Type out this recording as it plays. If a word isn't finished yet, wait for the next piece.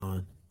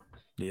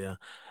Yeah.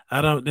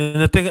 I don't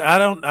and the thing I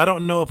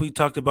don't know if we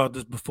talked about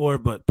this before,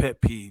 but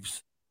pet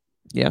peeves.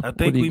 Yeah. I What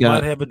think do you we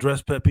might got? have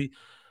addressed pet peeve.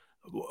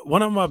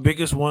 One of my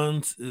biggest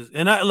ones is,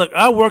 and I look,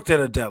 I worked at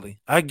a deli.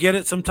 I get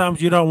it.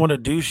 Sometimes you don't want to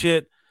do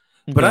shit,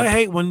 but Okay. I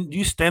hate when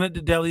you stand at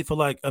the deli for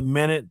like a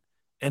minute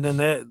and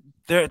then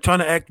they're trying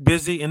to act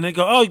busy and they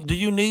go, "Oh, do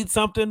you need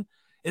something?"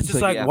 It's It's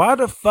just like, like, yeah, why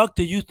the fuck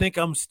do you think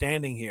I'm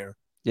standing here?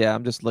 yeah.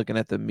 I'm just looking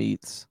at the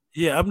meats.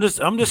 Yeah, I'm just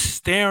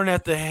staring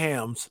at the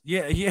hams.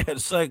 Yeah, yeah.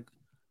 It's like,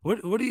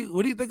 what do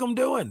you think I'm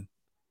doing?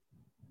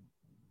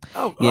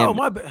 Oh, Yeah, oh,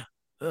 my bad.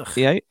 Ugh.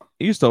 yeah. I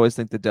used to always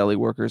think the deli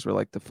workers were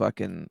like the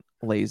fucking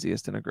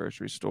laziest in a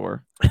grocery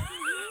store.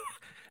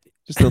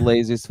 Just the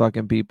laziest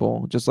fucking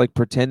people. Just like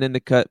pretending to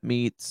cut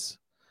meats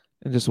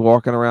and just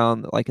walking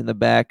around like in the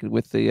back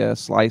with the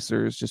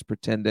slicers, just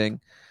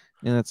pretending.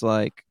 And it's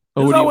like,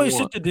 oh, There's what do you always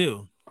shit want? to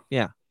do.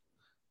 Yeah.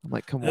 I'm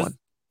like, come There's on.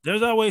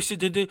 there's always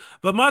shit to do.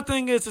 But my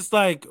thing is, it's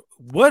like,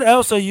 what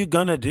else are you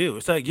gonna do?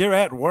 It's like you're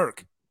at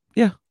work.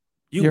 Yeah.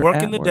 You You're work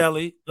in at the work.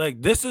 deli.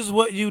 Like this is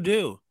what you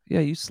do. Yeah.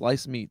 You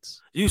slice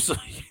meats. You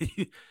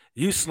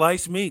you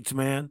slice meats,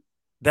 man.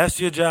 That's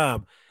your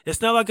job.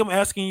 It's not like I'm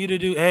asking you to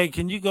do. Hey,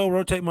 can you go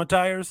rotate my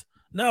tires?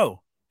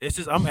 No, it's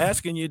just I'm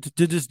asking you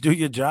to just do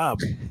your job.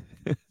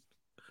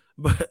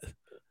 But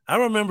I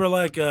remember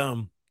like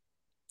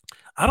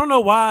I don't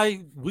know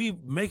why we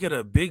make it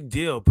a big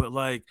deal, but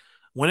like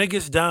when it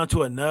gets down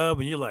to a nub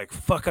and you're like,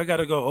 fuck, I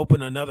gotta go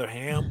open another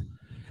ham.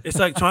 It's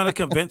like trying to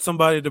convince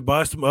somebody to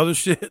buy some other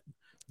shit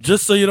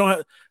just so you don't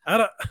have I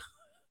don't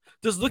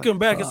just It's like, looking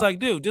back, it's fuck. like,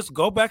 dude, just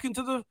go back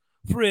into the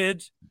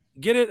fridge,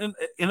 get it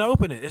and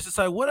open it. It's just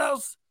like, what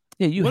else?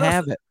 Yeah. You What else?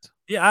 have it.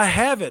 Yeah, I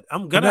have it.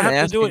 I'm I'm gonna not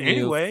have to do it asking you.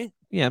 anyway.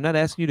 Yeah. I'm not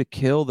asking you to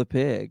kill the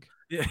pig.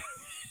 Yeah.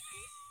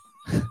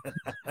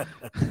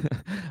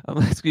 I'm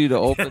asking you to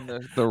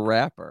open the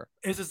wrapper.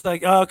 It's just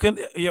like, can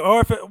yeah,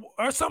 or if it,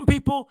 or some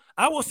people,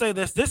 I will say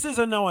this. This is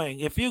annoying.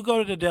 If you go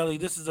to the deli,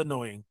 this is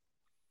annoying.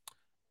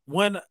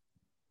 When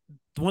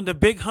when the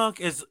big hunk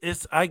is,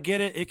 I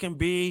get it. It can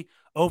be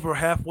over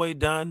halfway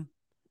done,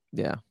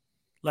 Yeah.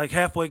 like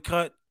halfway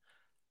cut.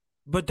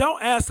 But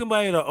don't ask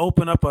somebody to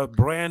open up a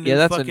brand Yeah. new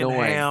That's fucking annoying.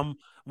 ham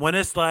when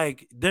it's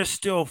like there's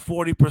still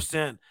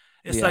 40%.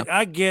 It's Yeah. like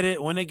I get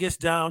it when it gets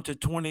down to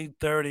 20,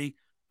 30.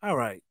 All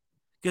right.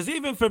 Because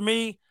even for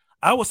me,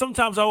 I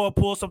will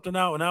pull something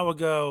out and I would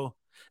go,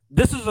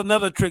 this is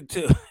another trick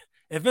too.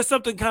 If it's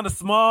something kind of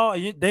small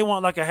and they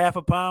want like a half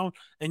a pound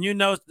and you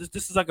know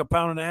this is like a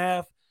pound and a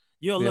half,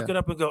 you'll Yeah. look it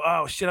up and go,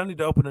 oh shit, I need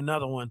to open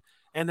another one.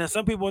 And then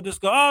some people will just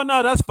go, oh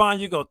no, that's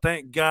fine. You go,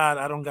 thank God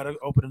I don't gotta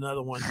open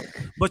another one.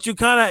 But you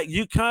kind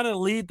of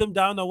lead them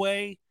down the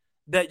way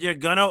that you're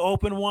gonna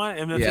open one,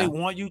 and if they Yeah.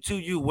 want you to,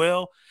 you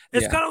will.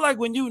 It's Yeah. kind of like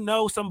when you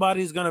know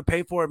somebody's gonna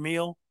pay for a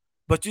meal,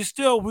 but you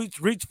still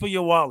reach for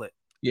your wallet.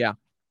 Yeah.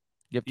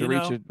 You have to You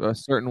reach know, a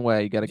certain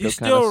way. You got to you go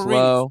kind of still reach.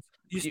 slow.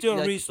 You You, still you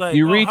like reach like,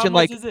 you oh, reach how and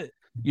much like is it?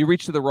 you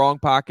reach to the wrong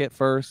pocket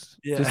first.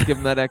 Yeah, Just give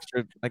them that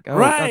extra. Like, oh,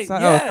 that's right.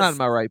 not. Oh, it's not in Yes.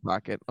 my right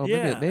pocket. Oh,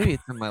 Yeah. maybe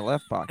it's in my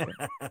left pocket.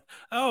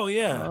 Oh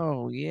yeah.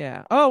 Oh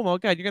yeah. Oh my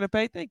God, you're gonna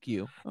pay? Thank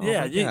you. Oh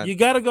Yeah. my You God. you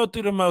got to go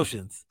through the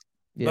motions,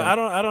 but Yeah.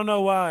 I don't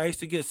know why I used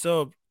to get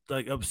so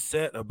like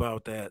upset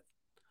about that.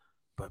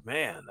 But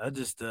man, I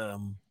just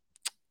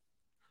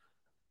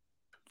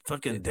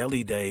fucking It,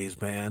 deli days,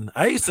 man.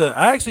 I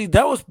actually,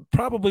 that was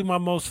probably my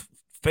most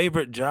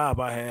favorite job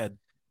I had.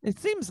 it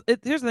seems.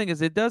 Here's the thing: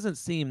 is it doesn't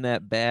seem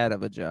that bad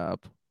of a job.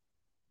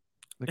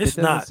 Like it It's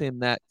doesn't not. seem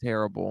that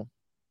terrible.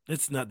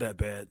 It's not that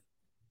bad.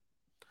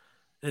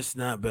 It's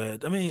not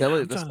bad. I mean,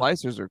 Deli, I'm the trying to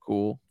slicers are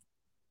cool.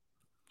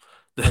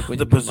 Like when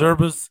the you can like,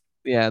 preservers.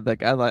 yeah,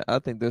 like I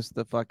think this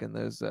the fucking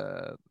those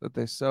that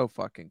they're so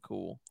fucking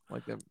cool.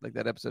 Like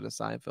that episode of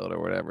Seinfeld or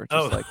whatever.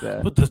 Just Oh, like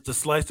that. with the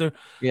slicer.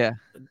 Yeah.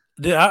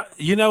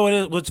 You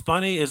know what's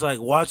funny is like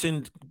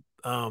watching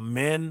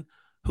men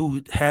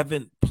who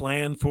haven't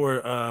planned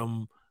for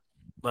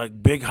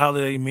like big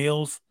holiday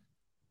meals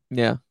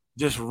Yeah.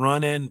 just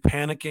run in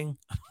panicking.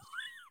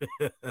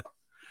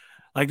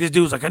 Like this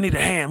dude was like, I need a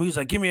ham. He was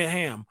like, give me a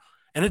ham.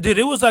 And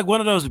it was like one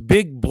of those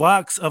big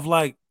blocks of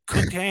like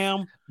cooked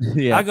ham.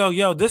 Yeah. I go,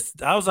 yo,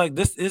 I was like,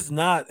 this is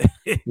not,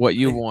 What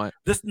you want.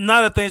 this is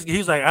not a Thanksgiving.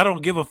 He's like, I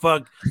don't give a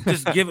fuck.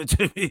 Just give it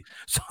to me.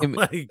 So Give I'm me-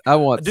 like, I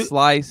want dude,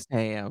 sliced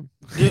ham.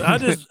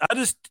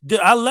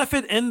 I left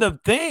it in the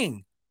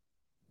thing.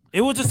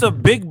 It was just a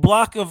big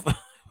block of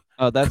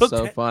Oh, that's cooked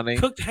so funny.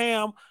 cooked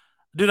ham.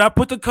 Dude, I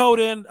put the code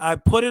in. I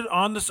put it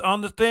on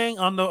the thing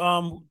on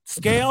the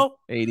scale.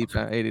 80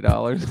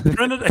 $80.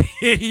 Printed,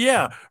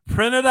 yeah,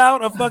 printed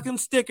out a fucking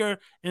sticker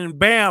and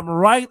bam,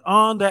 right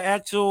on the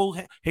actual.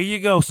 Here you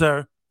go,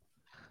 sir.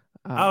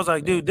 I Oh was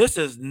like, dude,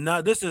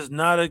 man. this is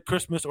not a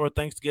Christmas or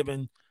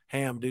Thanksgiving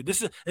ham, dude.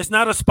 It's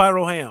not a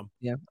spiral ham.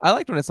 Yeah. I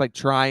liked when it's like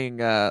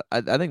trying I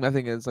think my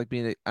thing is like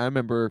I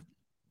remember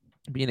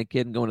being a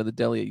kid and going to the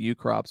deli at U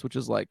Crops, which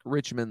is like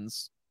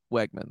Richmond's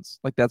Wegmans.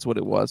 Like that's what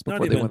it was Don't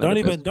before they even, went out don't of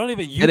even, business. don't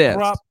even. You It is.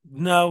 crop?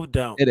 No,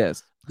 don't. It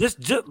is. Just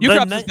U the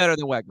Crops is name. better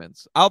than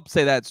Wegmans. I'll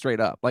say that straight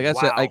up. Like I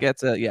said, like Wow.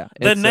 it's a yeah,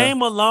 The it's a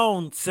name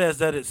alone says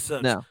that it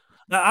sucks. no.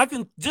 Now I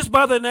can just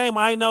by the name,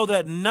 I know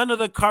that none of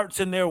the carts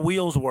in their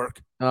wheels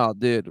work. Oh,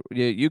 dude,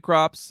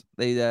 Ukrops,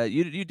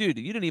 you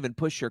didn't even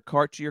push your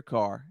cart to your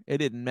car. It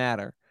didn't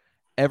matter.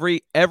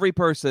 Every every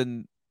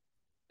person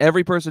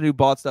every person who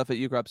bought stuff at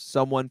Ukrops,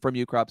 someone from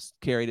Ukrops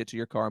carried it to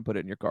your car and put it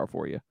in your car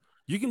for you.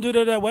 You can do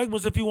that at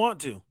Wegmans if you want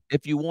to.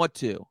 If you want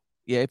to.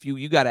 Yeah, if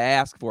you got to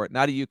ask for it,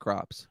 not a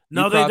Ukrops.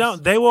 No, they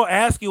don't. They will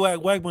ask you at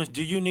Wegmans,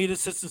 "Do you need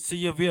assistance to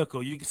your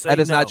vehicle?" You can say that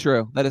is no. not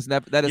true. That has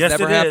never Yes,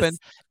 never it happened.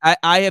 is.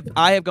 I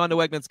have gone to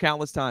Wegmans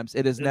countless times.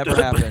 It has never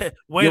happened.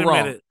 Wait You're a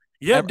wrong. minute.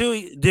 Yeah,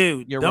 dude.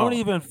 You're Don't wrong.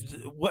 even.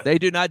 What? They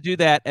do not do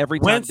that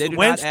every time. They do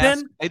not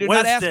ask. They do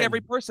not ask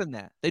every person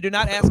that. They do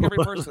not ask every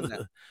person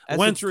that.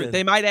 That's the truth.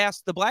 They might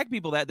ask the black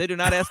people that. They do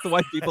not ask the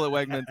white people at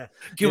Wegmans.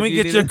 Can we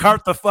get your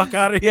cart the fuck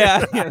out of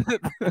here? Yeah.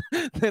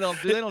 They don't.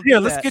 Yeah,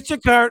 let's get your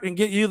cart and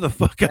get you the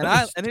fuck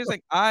out. And here's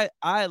like, I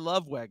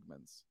love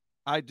Wegmans.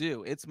 I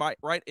do. It's my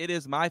right. It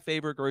is my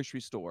favorite grocery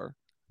store.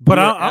 But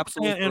I'm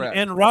saying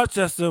in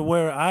Rochester,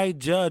 where I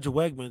judge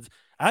Wegmans,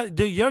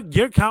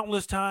 your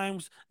countless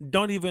times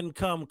don't even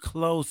come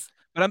close.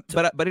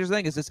 But here's the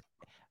thing: is this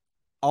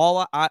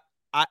all I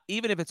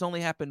even if it's only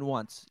happened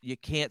once, you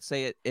can't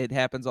say it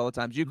happens all the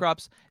time.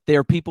 Ukrops, there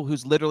are people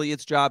whose literally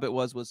its job it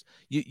was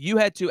you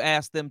had to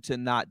ask them to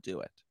not do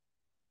it.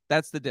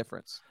 That's the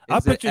difference. I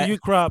picture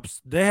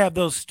Ukrops. They have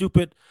those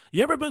stupid.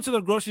 You ever been to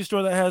the grocery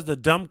store that has the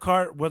dumb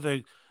cart where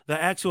the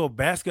actual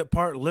basket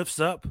part lifts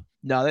up?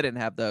 No, they didn't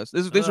have those.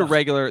 These are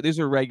regular. These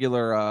are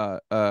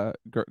regular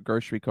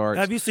grocery carts.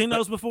 Have you seen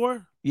those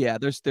before? Yeah,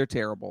 they're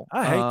terrible.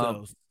 I hate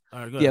those.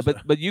 Right, yeah,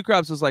 but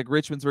Ukrops was like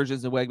Richmond's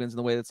versions of Wegmans in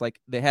the way that's like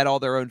they had all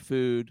their own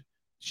food,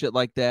 shit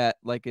like that.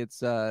 Like it's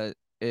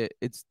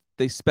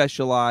they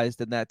specialized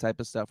in that type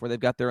of stuff where they've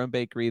got their own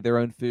bakery, their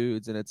own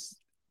foods, and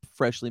it's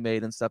freshly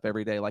made and stuff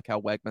every day. Like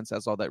how Wegmans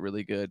has all that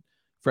really good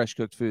fresh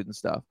cooked food and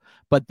stuff.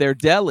 But their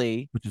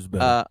deli, which is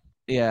better.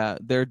 Yeah,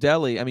 their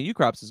deli. I mean,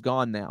 Ukrops is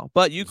gone now,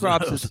 but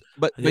Ukrops is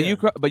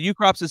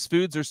Ukrops's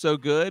foods are so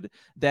good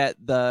that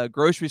the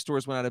grocery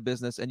stores went out of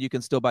business, and you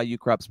can still buy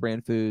Ukrops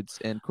brand foods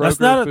and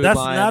Kroger. That's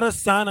not a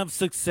sign of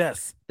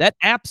success. That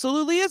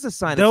absolutely is a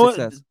sign of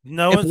success.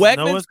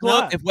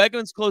 If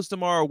Wegmans closed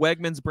tomorrow,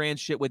 Wegmans brand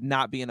shit would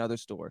not be in other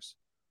stores.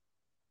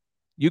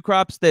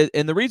 Ukrops,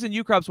 and the reason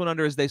Ukrops went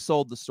under is they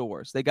sold the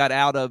stores. They got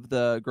out of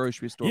the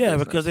grocery store. Yeah,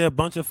 business. because they're a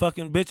bunch of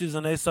fucking bitches,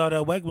 and they saw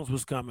that Wegmans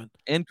was coming.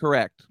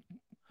 Incorrect.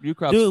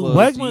 Ukrops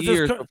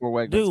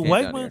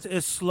Wegmans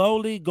is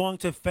slowly going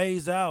to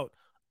phase out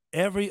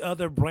every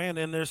other brand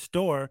in their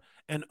store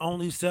and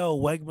only sell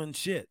Wegman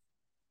shit.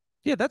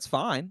 Yeah, that's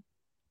fine.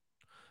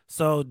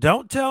 So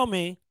don't tell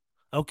me,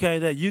 okay,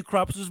 that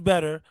Ukrops is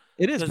better.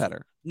 It is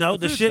better. No,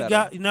 the shit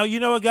got you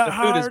know it got the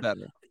hard. Food is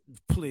better.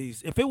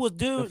 Please, if it was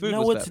it's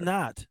better.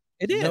 Not.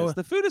 It is.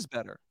 The food is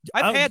better.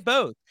 I've had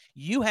both.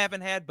 You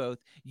haven't had both.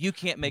 You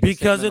can't make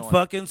because it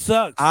fucking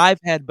sucks. I've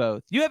had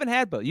both. You haven't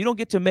had both. You don't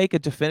get to make a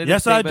definitive.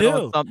 Yes, I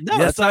do. No,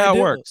 that's not how it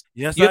works.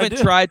 Yes, you haven't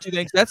tried to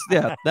think. That's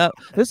no.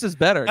 This is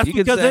better.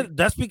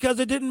 That's because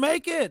it didn't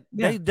make it.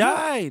 Yeah. They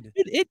died.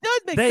 It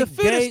does make. The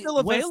food is still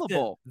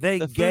available.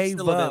 They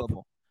gave up.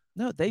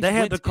 No, they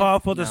had to call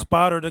for the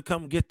spotter to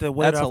come get the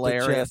weight off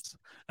the chest.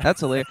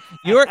 That's hilarious.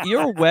 Your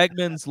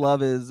Wegmans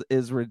love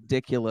is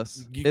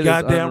ridiculous. You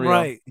goddamn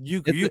right.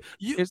 We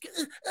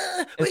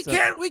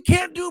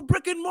can't do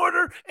brick and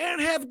mortar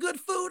and have good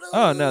food.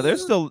 Oh no, they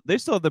still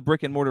have the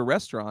brick and mortar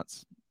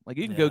restaurants. Like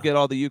you can go get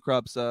all the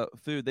Ukrops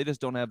food. They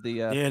just don't have the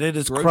they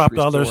just cropped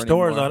all their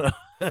stores out of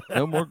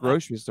no more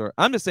grocery store.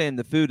 I'm just saying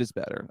the food is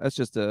better. That's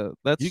just a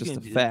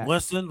fact.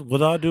 Listen,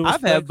 with all due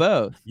respect, I've had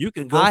both. You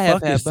can go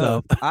fuck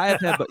yourself. I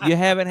have had both. You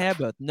haven't had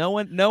both. No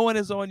one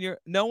is on your.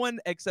 No one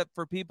except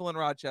for people in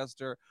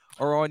Rochester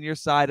are on your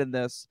side in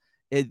this.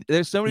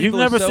 There's so many people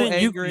who are so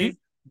angry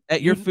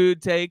at your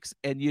food takes,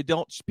 and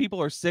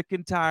people are sick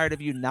and tired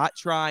of you not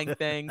trying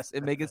things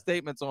and making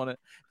statements on it.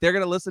 They're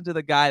gonna listen to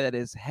the guy that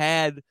has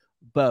had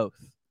both.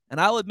 And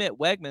I'll admit,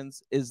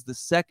 Wegmans is the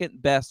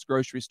second best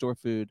grocery store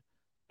food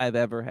I've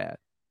ever had.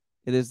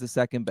 It is the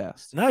second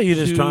best. Now you're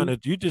just trying to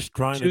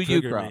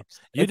trigger me.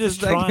 You're just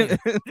trying.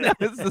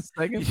 It's the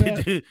second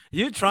best.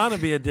 You're trying to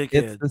be a dickhead.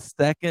 It's the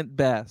second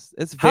best.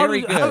 It's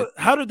very good.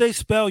 How did they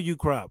spell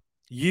Ukrop?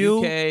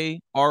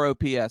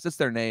 UKROPS. It's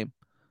their name.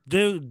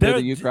 Dude, they're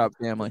the Ukrop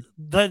family.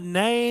 The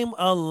name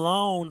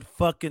alone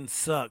fucking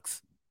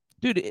sucks.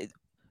 Dude,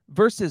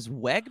 versus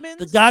Wegmans?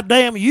 The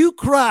goddamn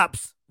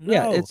Ukrops. No.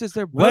 Yeah, it's just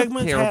their both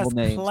Wegmans terrible has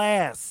names.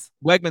 Class.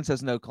 Wegmans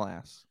has no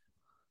class.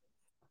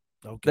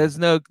 Okay. There's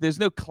no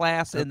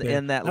class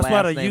in that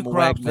last name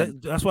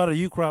Wegmans. That's why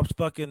the Ukrops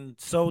fucking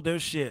sold their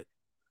shit.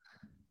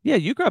 Yeah,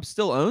 Ukrops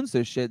still owns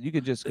their shit. You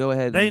could just go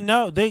ahead. They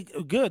know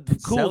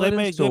cool. They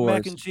made good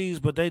mac and cheese,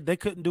 but they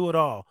couldn't do it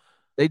all.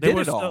 They did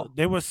it all.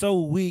 They were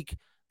so weak.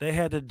 They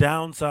had to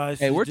downsize.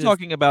 Hey, we're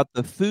talking about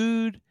the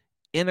food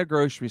in a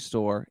grocery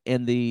store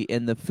and the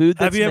food.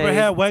 That's Have you ever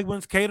had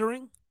Wegmans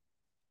catering?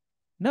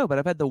 No, but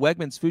I've had the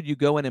Wegmans food you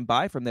go in and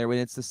buy from there when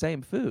it's the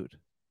same food.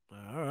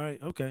 All right,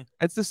 okay.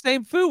 It's the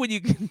same food when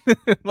you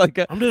like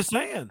I'm just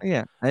saying.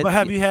 yeah. But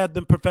have you had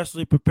them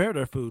professionally prepare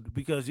their food?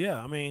 Because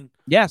yeah, I mean,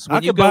 Yes, I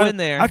when you could go buy in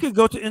there. I could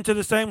go to into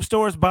the same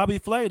store as Bobby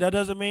Flay. That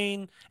doesn't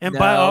mean and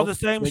buy all No, the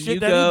same when shit you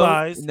that he go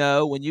buys.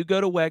 no, when you go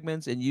to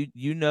Wegmans and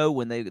you know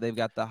when they've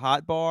got the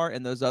hot bar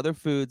and those other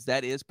foods,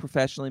 that is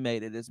professionally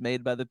made. It is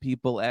made by the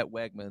people at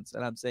Wegmans.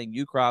 And I'm saying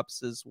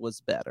Ukrops's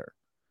was better.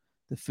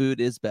 The food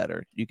is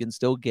better. You can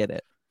still get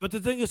it. But the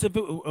thing is, if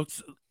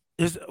it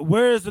is,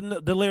 where is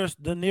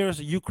the nearest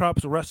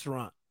Ukrops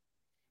restaurant?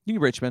 You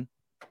Richmond.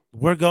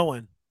 We're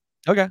going.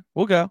 Okay,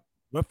 we'll go.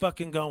 We're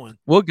fucking going.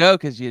 We'll go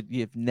because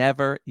you've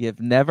never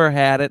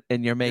had it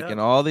and you're making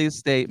Yeah. all these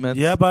statements.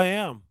 Yep, I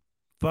am.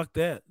 Fuck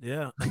that.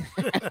 Yeah.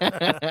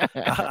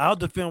 I'll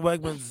defend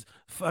Wegmans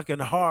fucking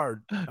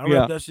hard. I Yeah.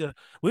 rep that shit.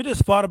 We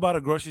just fought about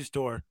a grocery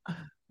store.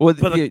 Well,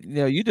 But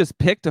you just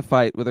picked a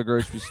fight with a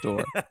grocery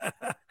store.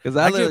 Because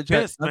I'm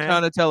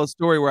trying to tell a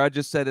story where I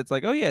just said it's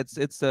like, oh yeah,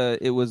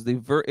 it was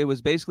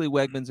basically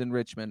Wegmans in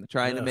Richmond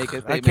trying to make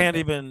it. I can't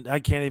even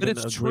But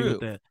it's agree true.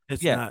 with that.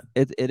 It's Yeah, not.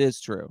 it is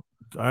true.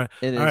 All right.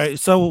 It All is. right.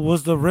 So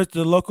was the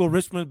local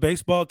Richmond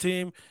baseball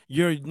team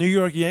your New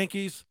York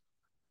Yankees?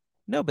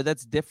 No, but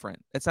that's different.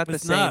 It's not the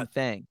It's same not.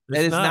 thing. It's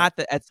It is not. not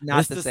the. It's not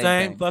It's the the same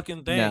same thing.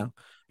 fucking thing. No,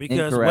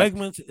 Because incorrect.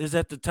 Wegmans is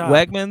at the top.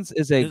 Wegmans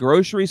is a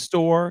grocery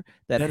store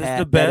that is the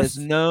that best. is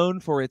known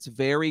for its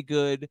very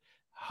good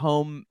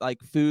home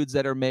like foods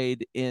that are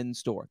made in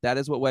store. That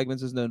is what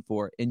Wegmans is known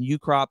for. And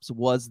Ukrops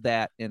was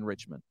that in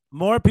Richmond.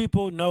 More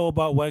people know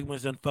about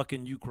Wegmans than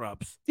fucking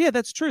Ukrops. Yeah,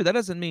 that's true. That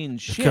doesn't mean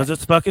shit. Because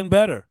it's fucking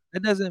better.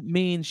 That doesn't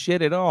mean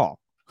shit at all.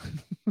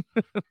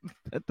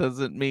 That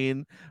doesn't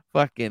mean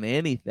fucking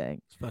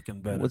anything. It's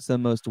fucking better. What's the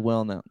most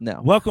well known?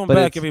 No. Welcome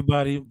back,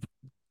 everybody.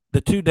 The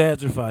two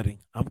dads are fighting.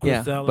 I'm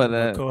Chris Allen,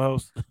 my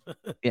co-host.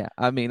 Yeah,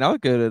 I mean, I'll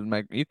go to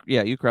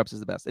Ukrops is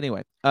the best.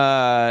 Anyway,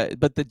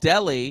 but the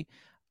deli,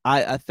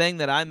 a thing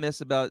that I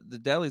miss about the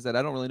delis that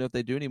I don't really know if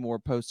they do anymore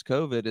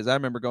post-COVID is I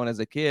remember going as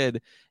a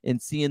kid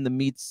and seeing the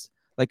meats,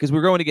 like, because we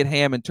were going to get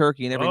ham and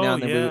turkey, and every now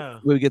and then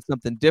we would get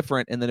something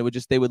different, and then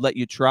they would let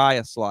you try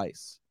a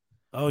slice.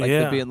 Oh, like,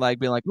 yeah. being like,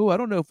 oh, I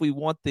don't know if we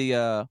want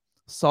the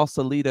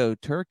Sausalito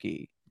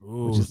turkey,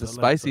 which is the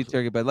spicy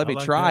turkey, but let me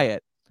try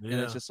it. Yeah.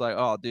 And it's just like,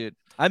 oh, dude,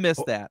 I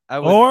miss that.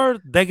 Or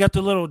they got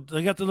the little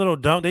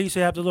dome. They used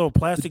to have the little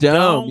plastic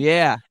dome,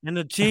 yeah, and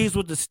the cheese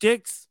with the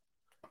sticks.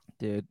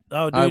 Dude,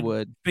 I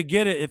would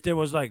forget it if there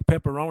was like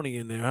pepperoni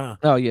in there, huh?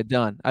 Oh yeah,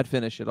 done. I'd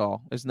finish it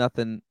all. There's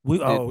nothing. We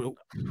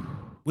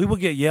would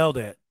get yelled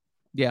at.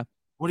 Yeah,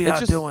 what are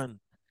y'all doing?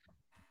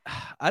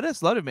 I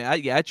just loved it, man.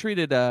 I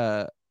treated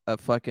a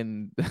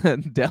fucking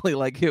deli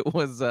like it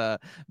was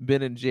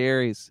Ben and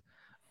Jerry's.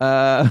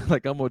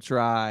 Like, I'm gonna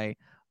try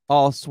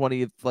all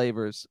 20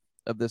 flavors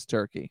of this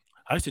turkey.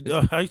 I used to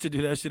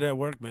do that shit at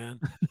work, man.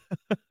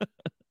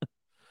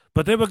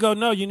 But they would go,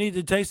 no, you need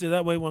to taste it.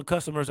 That way when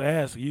customers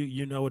ask,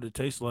 you know what it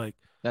tastes like.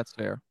 That's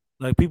fair.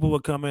 Like, people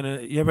would come in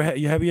and have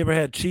you ever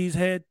had cheese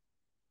head?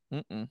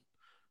 Mm-mm.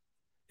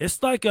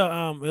 It's like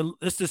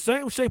it's the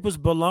same shape as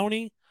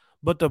bologna,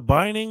 but the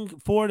binding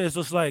for it is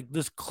just like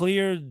this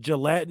clear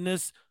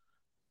gelatinous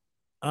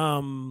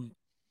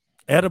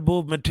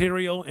edible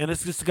material, and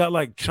it's just got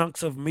like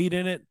chunks of meat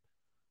in it.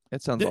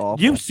 It sounds awful.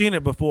 You've seen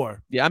it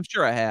before. Yeah, I'm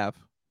sure I have.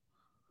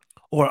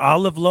 Or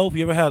olive loaf.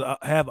 You ever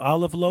have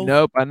olive loaf?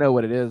 Nope, I know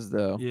what it is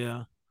though.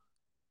 Yeah.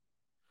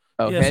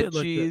 Oh, yeah, head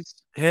cheese.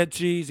 Head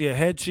cheese, yeah,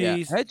 head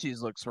cheese. Yeah, head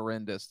cheese looks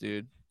horrendous,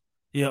 dude.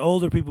 Yeah,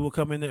 older people would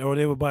come in there, or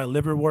they would buy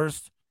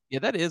liverwurst. Yeah,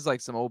 that is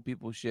like some old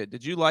people shit.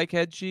 Did you like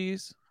head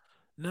cheese?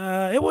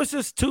 Nah, it was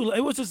just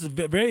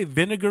very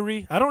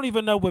vinegary. I don't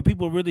even know what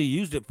people really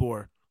used it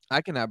for.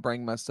 I cannot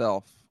bring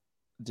myself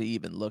to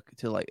even look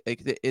to like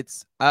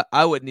it's.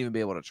 I wouldn't even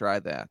be able to try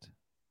that.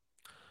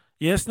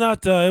 Yeah, it's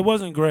not. It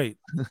wasn't great.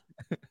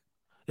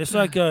 It's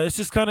like it's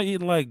just kind of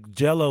eating like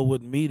Jello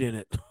with meat in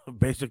it,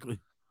 basically.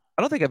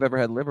 I don't think I've ever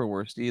had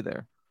liverwurst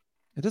either.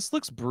 It just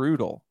looks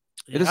brutal.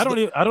 Yeah,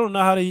 I don't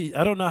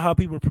know how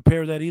people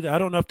prepare that either. I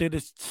don't know if they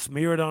just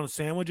smear it on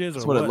sandwiches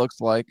That's or what it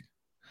looks like,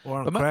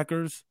 or on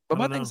crackers. But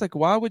my thing's like,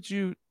 why would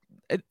you?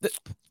 It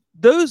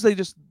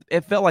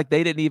felt like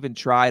they didn't even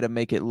try to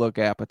make it look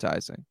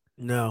appetizing.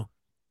 No,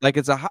 like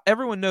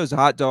everyone knows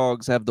hot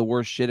dogs have the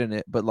worst shit in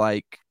it, but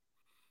like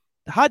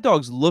hot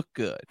dogs look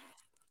good.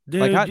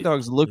 Dude, like hot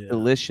dogs look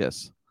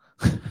delicious.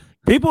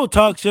 People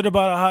talk shit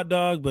about a hot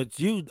dog, but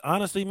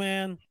honestly,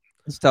 man,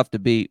 it's tough to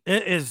beat.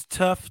 It is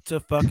tough to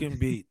fucking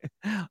beat.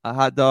 A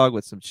hot dog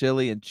with some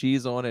chili and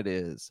cheese on it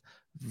is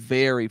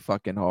very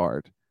fucking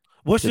hard.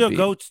 What's your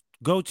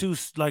go-to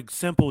like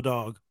simple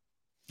dog?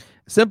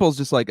 Simple's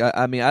just like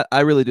I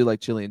really do like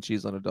chili and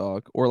cheese on a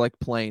dog, or like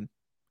plain.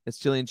 It's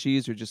chili and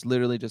cheese, or just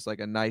literally just like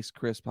a nice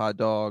crisp hot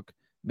dog,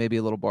 maybe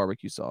a little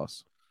barbecue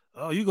sauce.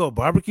 Oh, you go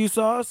barbecue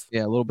sauce?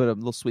 Yeah, a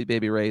little Sweet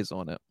Baby Ray's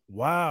on it.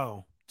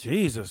 Wow.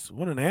 Jesus,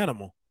 what an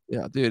animal.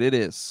 Yeah, dude, it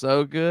is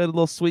so good. A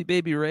little Sweet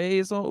Baby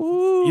Ray's on.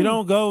 Ooh. You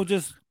don't go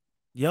just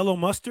yellow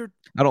mustard?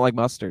 I don't like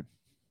mustard.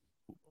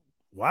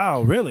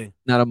 Wow, really?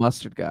 Not a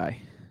mustard guy.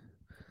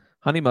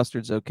 Honey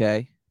mustard's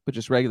okay. but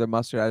just regular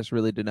mustard, I just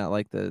really do not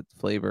like the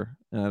flavor.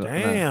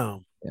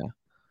 Damn. Yeah.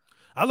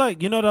 I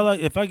like, you know what I like?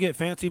 If I get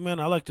fancy, man,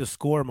 I like to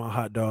score my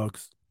hot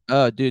dogs.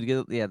 Oh,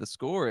 dude, yeah, the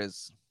score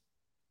is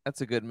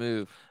that's a good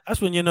move.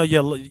 That's when you know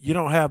you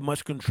don't have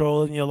much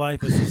control in your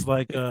life. It's just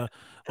like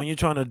when you're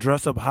trying to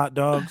dress up hot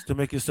dogs to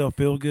make yourself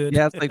feel good.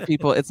 Yeah, it's like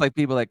people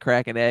that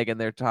crack an egg in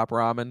their top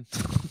ramen.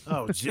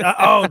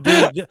 Oh,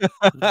 dude,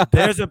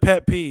 there's a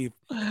pet peeve.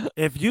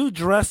 If you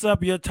dress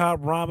up your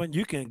top ramen,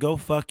 you can go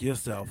fuck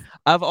yourself.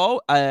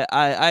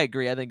 I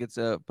agree. I think it's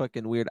a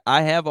fucking weird.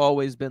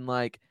 I've been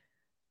like,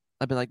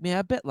 man,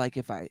 I bet like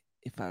if I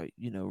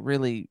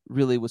really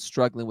really was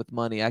struggling with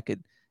money, I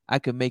could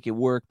make it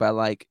work by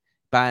like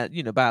buy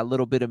a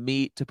little bit of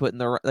meat to put in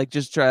the like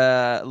just try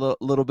a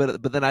little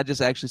bit but then I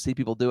just actually see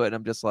people do it and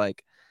I'm just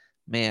like,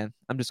 man,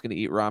 I'm just gonna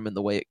eat ramen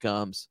the way it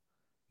comes.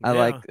 I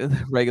like Yeah,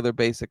 regular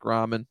basic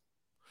ramen.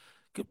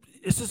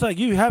 it's just like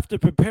you have to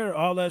prepare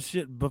all that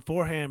shit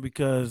beforehand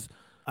because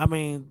I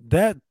mean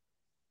that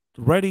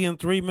ready in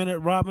 3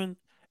 minute ramen,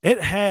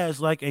 it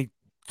has like a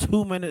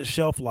 2 minute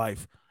shelf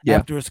life Yeah,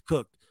 after it's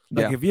cooked.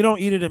 Like yeah, if you don't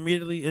eat it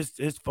immediately,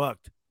 it's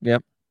fucked.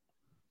 yep.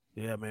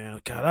 Yeah, man.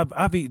 God,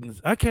 I've eaten.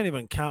 I can't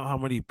even count how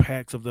many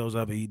packs of those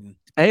I've eaten.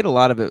 I ate a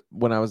lot of it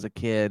when I was a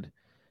kid,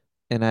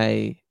 and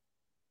I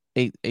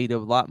ate a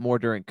lot more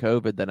during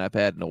COVID than I've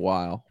had in a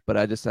while. But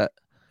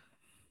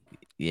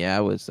yeah,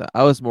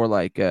 I was more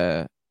like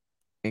in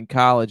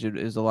college. It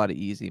was a lot of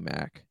Easy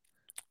Mac.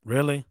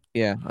 Really,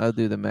 Yeah, I'll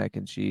do the mac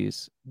and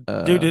cheese.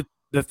 dude.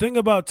 The thing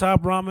about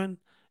top ramen,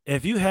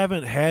 if you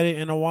haven't had it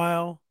in a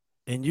while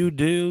and you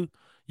do,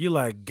 you're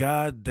like,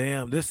 God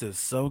damn, this is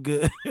so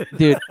good.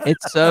 Dude,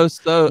 it's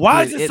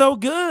Why is dude, it so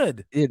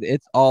good?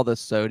 it's all the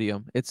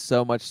sodium. It's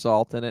so much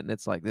salt in it, and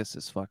it's like this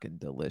is fucking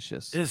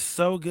delicious. It's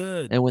so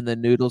good. And when the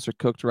noodles are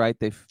cooked right,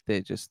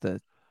 they just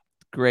the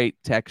great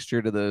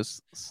texture to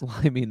those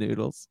slimy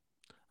noodles.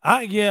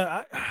 I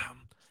yeah.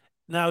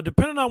 Now,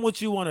 depending on what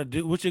you want to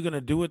do, what you're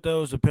gonna do with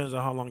those depends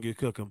on how long you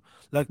cook them.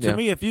 Like to Yeah,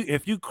 me,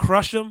 if you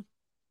crush them,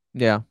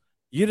 yeah,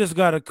 you just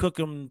gotta cook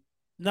them.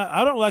 Now,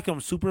 I don't like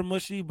them super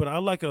mushy, but I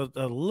like a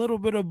little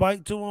bit of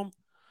bite to them.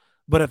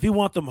 But if you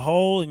want them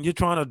whole and you're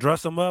trying to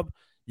dress them up,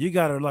 you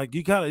gotta like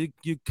you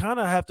kind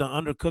of have to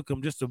undercook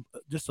them just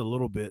a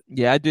little bit.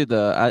 yeah.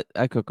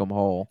 I cook them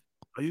whole.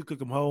 Or you cook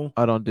them whole.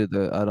 I don't do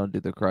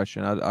the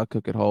crushing. I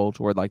cook it whole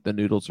to where like the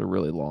noodles are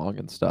really long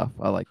and stuff.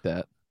 I like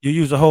that. You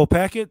use a whole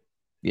packet.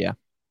 Yeah.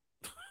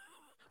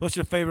 What's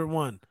your favorite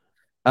one?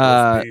 Roast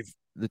Uh, beef.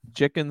 the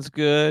chicken's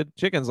good.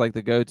 Chicken's like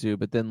the go-to,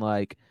 but then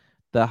like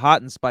the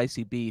hot and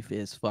spicy beef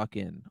is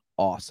fucking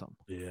awesome.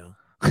 Yeah.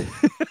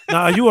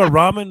 Now, are you a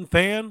ramen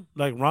fan?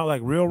 Like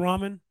real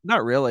ramen?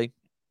 Not really.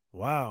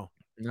 Wow.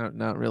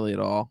 Not really at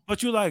all.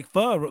 But you like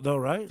pho though,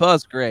 right?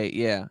 Pho's great,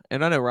 yeah.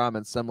 And I know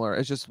ramen's similar.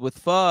 It's just with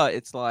pho,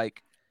 it's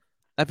like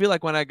I feel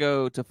like when I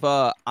go to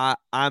pho,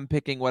 I'm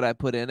picking what I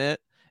put in it.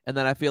 And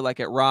then I feel like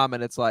at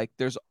ramen, it's like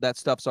there's that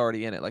stuff's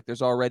already in it. Like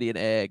there's already an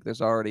egg,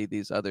 there's already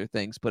these other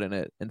things put in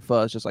it. And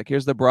pho is just like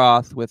here's the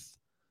broth with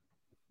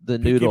the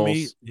Pick your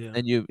meat. noodles.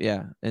 Yeah. And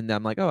yeah. And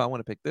I'm like, oh, I want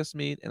to pick this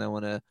meat and I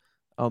want to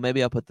oh,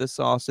 maybe I'll put this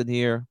sauce in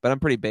here. But I'm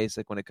pretty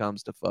basic when it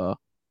comes to pho.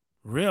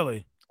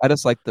 Really? I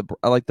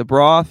like the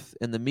broth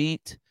and the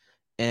meat,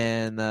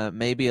 and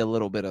maybe a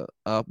little bit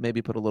of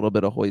maybe put a little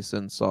bit of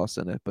hoisin sauce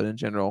in it. But in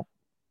general,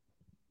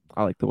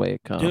 I like the way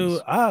it Dude, comes.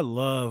 I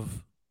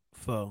love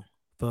pho.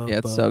 Pho, Yeah,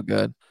 it's pho. so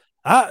good.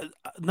 I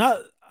not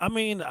I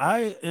mean,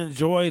 I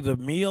enjoy the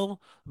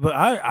meal, but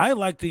I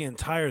like the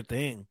entire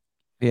thing.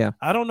 Yeah,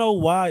 I don't know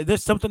why.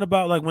 There's something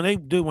about like when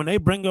they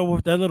bring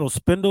over that little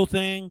spindle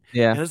thing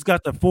yeah, and it's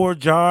got the 4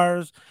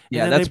 jars and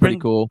yeah. then they That's pretty bring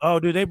cool. oh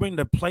dude, they bring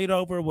the plate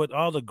over with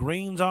all the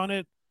greens on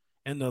it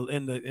and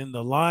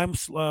the lime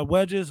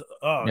wedges.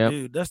 Oh Yep.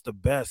 dude, that's the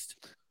best.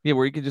 Yeah,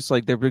 where you can just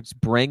like they're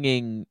just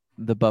bringing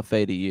the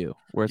buffet to you,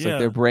 where it's like Yeah.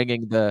 they're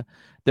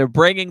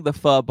bringing the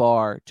pho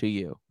bar to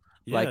you.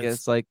 Like Yes.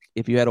 it's like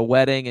if you had a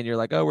wedding and you're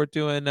like, oh, we're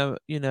doing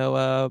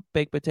a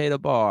baked potato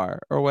bar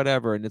or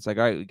whatever, and it's like,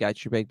 all right, we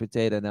got your baked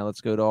potato. Now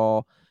let's go to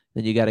all.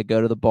 Then you got to go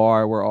to the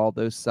bar where all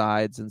those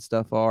sides and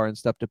stuff are and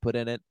stuff to put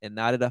in it, and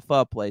not at a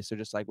pho place. They're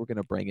just like, we're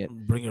gonna bring it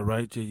Bring it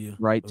right to you.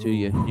 right to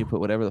you, and you Ooh. put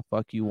whatever the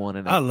fuck you want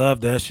in I it.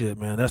 love that shit,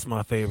 man. That's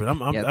my favorite.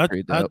 Yeah, it's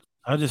pretty dope.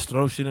 I just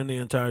throw shit in the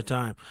entire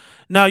time.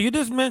 Now you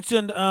just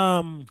mentioned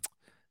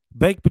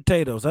baked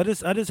potatoes. I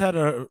just had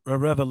a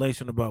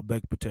revelation about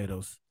baked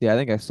potatoes. Yeah, I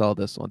think I saw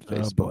this on Oh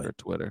Facebook boy. or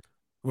Twitter.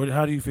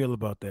 How do you feel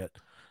about that?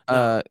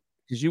 Now,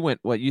 Because you went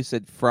what you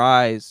said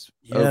fries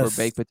over yes.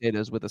 baked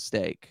potatoes with a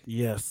steak,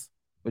 Yes.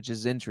 which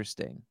is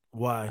interesting.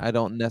 Why? I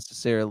don't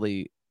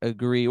necessarily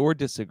agree or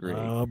disagree.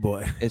 Oh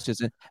boy. It's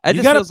just it You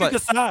just gotta feels pick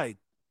like a side.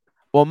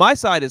 well, my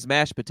side is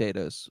mashed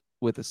potatoes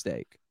with a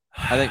steak.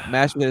 I think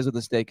mashed potatoes with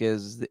a steak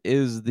is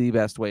the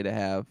best way to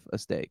have a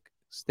steak.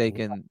 Steak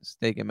and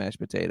mashed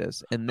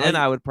potatoes. And then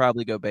I I would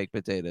probably go baked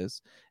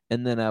potatoes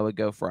and then I would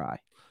go fry.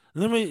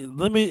 let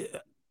me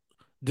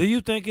do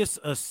you think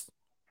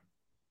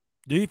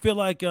do you feel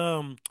like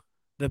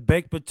the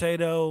baked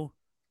potato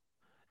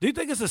do you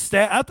think it's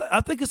a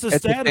I think it's a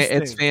status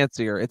It's thing.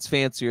 fancier. It's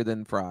fancier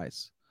than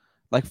fries.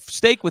 Like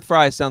steak with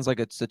fries sounds like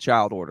it's a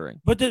child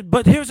ordering. But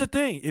here's the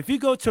thing: if you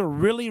go to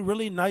really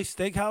really nice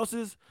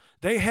steakhouses,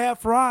 they have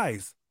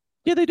fries.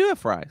 Yeah, they do have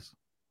fries.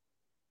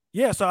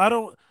 Yeah, so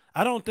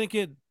I don't think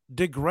it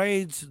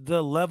degrades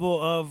the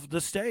level of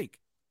the steak.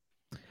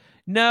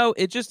 No,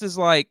 it just is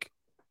like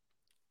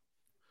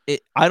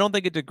it. I don't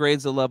think it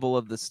degrades the level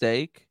of the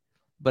steak,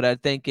 but I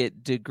think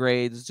it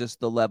degrades just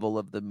the level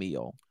of the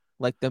meal.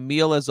 Like the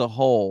meal as a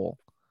whole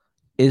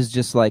is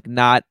just like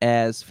not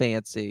as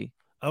fancy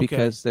Okay,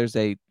 because there's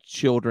a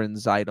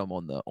children's item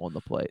on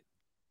the plate.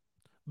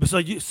 but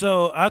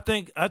so I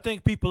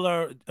think people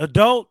are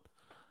adult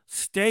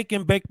steak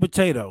and baked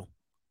potato,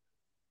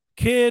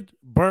 kid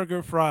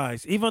burger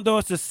fries. Even though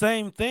it's the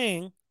same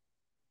thing,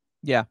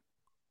 Yeah,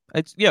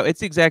 it's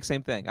the exact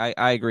same thing.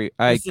 I agree.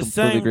 I it's the completely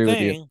same agree with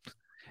you. thing.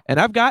 And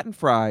I've gotten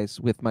fries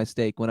with my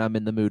steak when I'm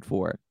in the mood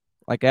for it.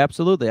 Like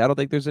absolutely, I don't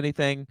think there's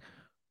anything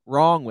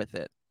wrong with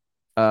it.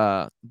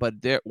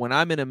 But there, when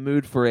I'm in a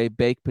mood for a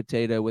baked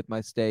potato with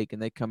my steak,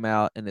 and they come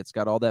out and it's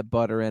got all that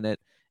butter in it,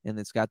 and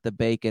it's got the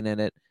bacon in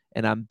it,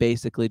 and I'm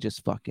basically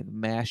just fucking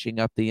mashing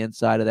up the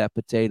inside of that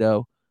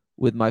potato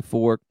with my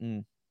fork.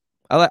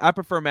 I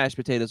prefer mashed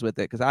potatoes with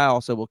it because I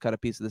also will cut a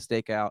piece of the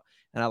steak out,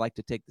 and I like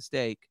to take the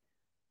steak,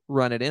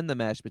 run it in the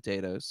mashed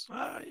potatoes,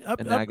 I,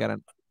 and I, then I got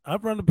to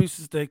I've run a piece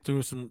of steak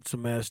through some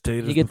mashed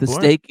you potatoes before.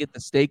 get the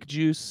steak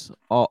juice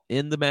all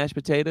in the mashed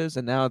potatoes,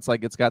 and now it's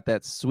like it's got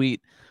that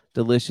sweet,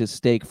 delicious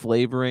steak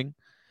flavoring.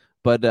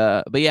 But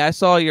yeah, I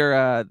saw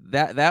your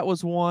that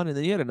was one, and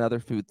then you had another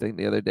food thing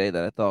the other day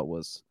that I thought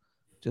was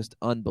just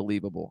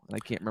unbelievable, and I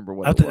can't remember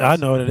what it I was.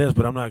 know what it is,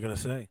 but I'm not gonna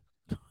say.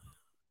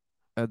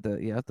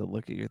 You have to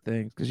look at your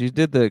things because you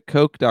did the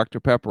Coke Dr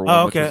Pepper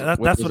Oh, one, okay.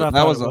 That's what I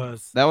thought it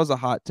was. that was a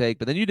hot take,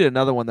 but then you did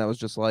another one that was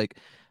just like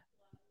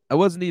I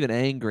wasn't even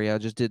angry, I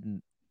just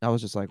didn't. I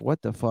was just like,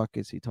 what the fuck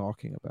is he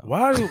talking about?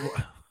 Why do?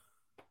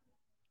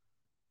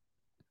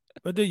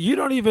 But you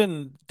don't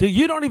even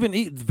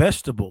eat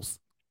vegetables,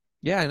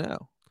 Yeah, I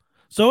know.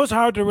 so it's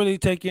hard to really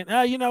take in.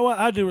 You know what?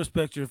 I do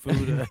respect your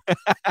food.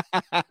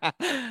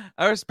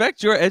 I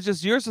respect your. It's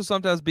just yours will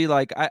sometimes be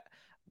like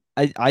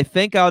I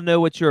think I'll know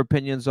what your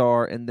opinions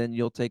are, and then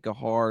you'll take a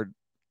hard.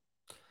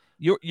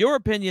 Your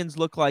opinions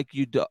look like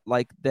you do,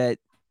 like that.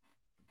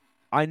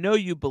 I know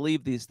you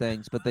believe these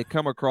things, but they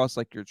come across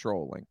like you're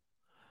trolling.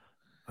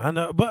 I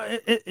know,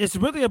 but it's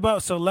really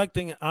about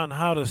selecting on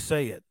how to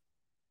say it.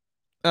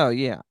 Oh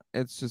yeah,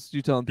 it's just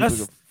you telling people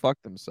to That's go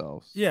fuck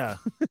themselves. yeah.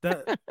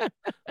 That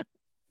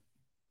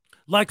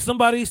like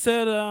somebody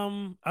said.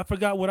 I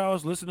forgot what I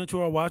was listening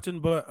to or watching,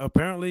 but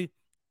apparently,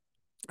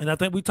 and I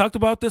think we talked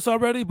about this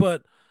already.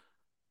 But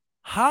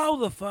how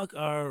the fuck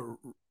are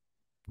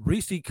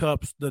Reese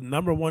cups the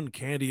number one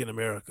candy in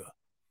America?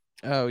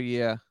 Oh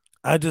yeah,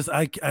 I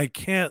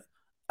Pe-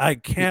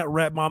 can't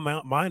wrap my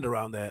mind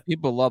around that.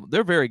 people love.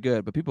 They're very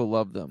good, but people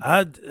love them.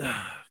 I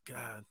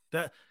God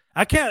that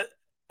I can't.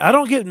 I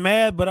don't get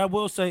mad, but I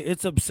will say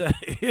it's upset.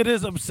 It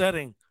is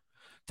upsetting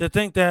to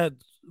think that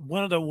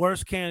one of the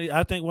worst candy.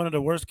 I think one of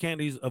the worst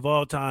candies of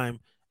all time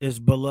is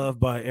beloved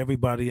by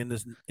everybody in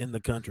the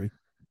country.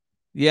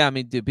 Yeah, I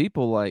mean, do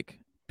people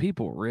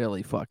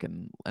really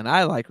fucking and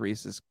I like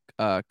Reese's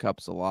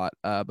cups a lot,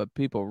 but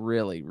people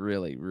really,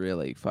 really,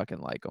 really fucking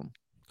like them.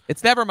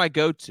 It's never my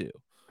go-to.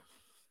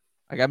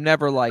 Like I'm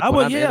never like I when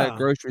will, I'm in a yeah.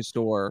 grocery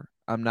store,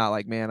 I'm not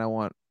like, man, I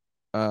want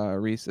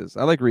Reese's.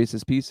 I like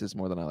Reese's Pieces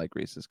more than I like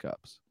Reese's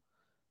cups.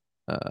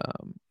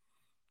 Um,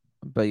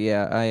 but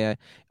yeah, I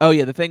oh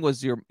yeah, the thing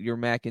was your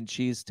mac and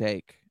cheese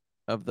take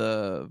of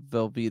the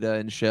Velveeta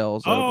and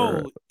shells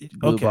over Oh,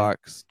 Blue okay.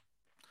 Box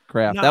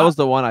Craft. No, That was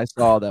the one I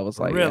saw that was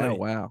like, yeah, really.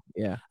 wow,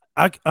 yeah.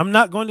 I'm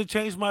not going to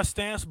change my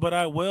stance, but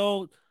I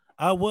will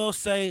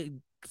say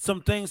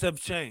some things have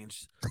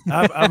changed.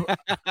 I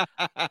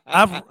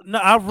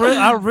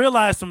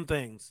realized some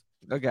things.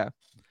 Okay.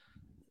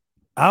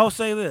 I'll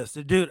say this,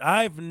 dude.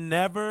 I've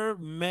never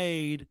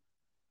made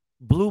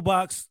Blue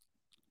Box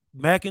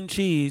mac and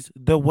cheese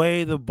the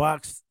way the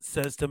box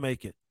says to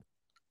make it.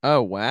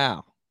 Oh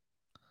wow.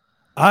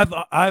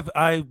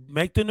 I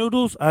make the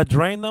noodles, I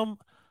drain them,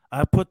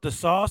 I put the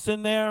sauce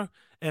in there,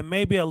 and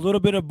maybe a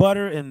little bit of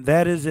butter, and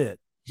that is it.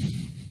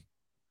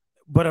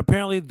 But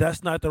apparently,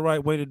 that's not the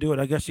right way to do it.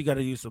 I guess you got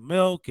to use some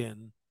milk,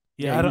 and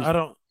Yeah, yeah, I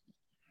don't.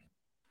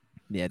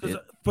 yeah, Because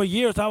dude. for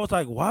years I was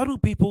like, why do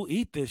people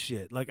eat this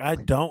shit? Like, I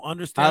don't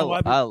understand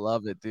why. I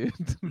love it, dude.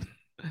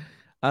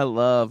 I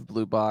love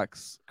Blue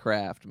Box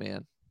Craft,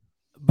 man.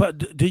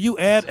 But do you It's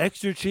add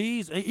extra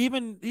cheese?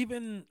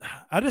 Even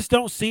I just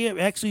don't see it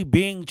actually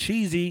being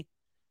cheesy.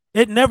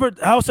 It never.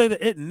 I'll say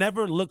that it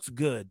never looks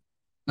good.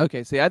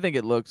 okay. See, I think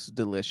it looks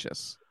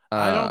delicious.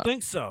 I don't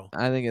think so.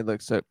 I think it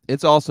looks so.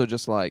 It's also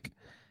just like,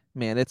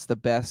 man, it's the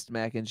best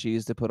mac and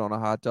cheese to put on a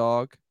hot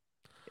dog.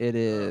 It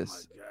Oh my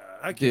is, god,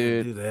 I can't dude,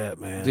 do that,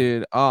 man.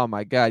 dude. Oh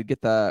my god, I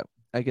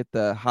get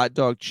the hot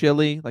dog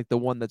chili, like the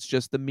one that's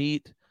just the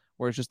meat,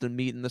 where it's just the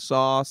meat and the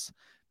sauce.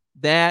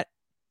 That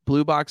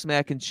Blue Box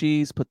mac and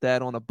cheese, put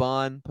that on a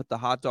bun, put the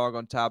hot dog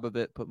on top of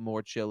it, put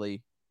more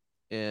chili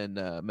and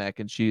mac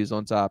and cheese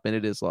on top, and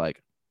it is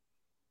like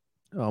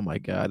Oh my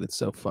god, it's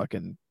so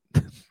fucking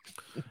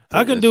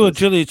I can do a delicious.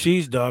 chili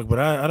cheese dog, but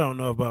I don't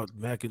know about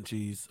mac and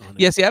cheese on it.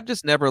 Yeah, see, I've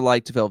just never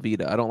liked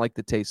Velveeta. I don't like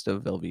the taste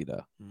of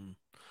Velveeta. Mm.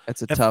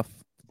 It's a If tough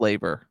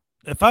flavor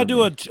if I for do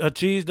me. a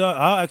cheese dog,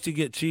 I'll actually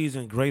get cheese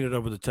and grate it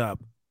over the top.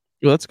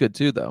 Well, that's good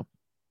too, though.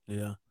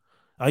 Yeah.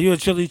 Are you a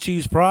chili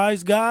cheese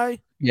fries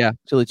guy? Yeah,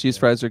 chili cheese Yeah.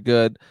 fries are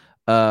good.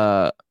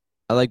 Uh,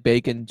 I like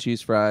bacon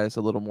cheese fries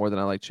a little more than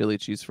I like chili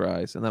cheese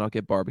fries, and then I'll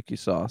get barbecue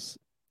sauce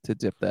to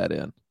dip that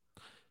in.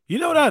 You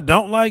know what I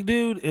don't like,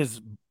 dude,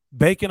 is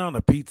bacon on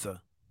a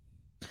pizza.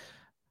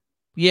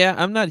 Yeah,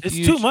 I'm not It's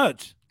too huge.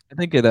 much. I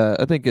think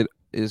it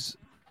is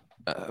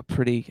a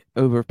pretty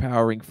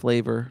overpowering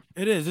flavor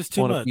It is. It's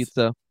too on a much.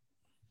 pizza.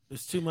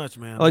 It's too much,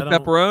 man. I I like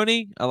don't.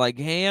 pepperoni. I like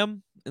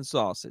ham and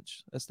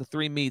sausage. That's the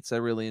three meats I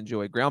really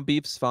enjoy. Ground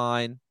beef's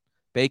fine.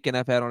 Bacon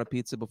I've had on a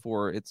pizza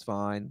before. It's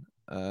fine.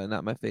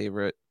 Not my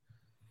favorite.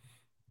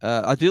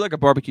 I do like a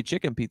barbecue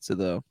chicken pizza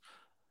though.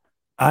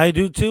 I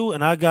do too,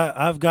 and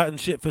I've gotten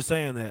shit for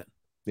saying that.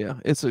 Yeah,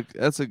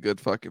 that's a good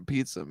fucking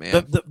pizza, The,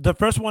 man. the the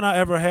first one I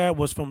ever had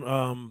was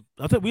from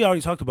I think we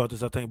already talked about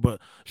this, I think,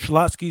 but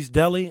Schlotsky's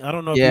Deli. I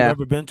don't know if you've Yeah,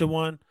 ever been to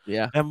one.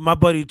 yeah, And my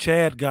buddy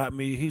Chad got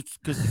me. He's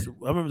because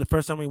I remember the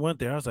first time we went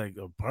there, I was like,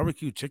 a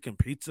barbecue chicken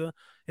pizza.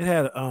 It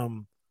had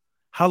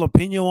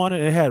jalapeno on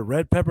it. It had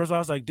red peppers. I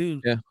was like,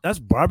 dude, yeah. that's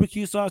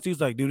barbecue sauce.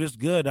 He's like, dude, it's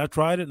good. I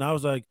tried it, and I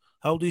was like,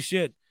 holy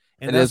shit.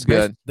 And It is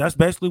good. that's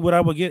basically what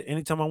I would get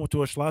anytime I went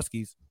to a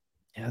Schlotsky's.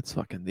 Yeah, it's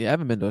fucking. Yeah, I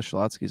haven't been to a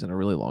Schlotsky's in a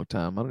really long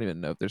time. I don't even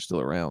know if they're still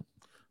around.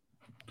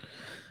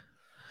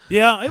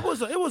 Yeah, it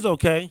was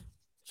okay.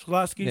 Yeah,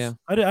 Schlotsky's.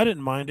 I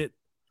didn't mind it.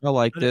 I I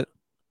liked didn't, it.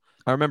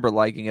 I remember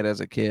liking it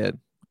as a kid.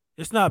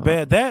 it's not Uh,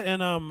 bad. That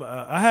and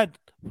I had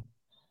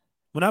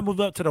when I moved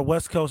up to the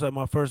West Coast at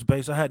my first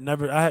base, I had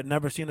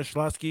never seen a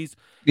Schlotsky's,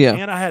 yeah,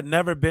 and I had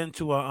never been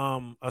to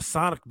a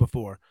Sonic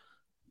before.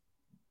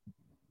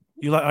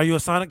 You like? Are you a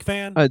Sonic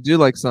fan? I do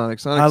like Sonic.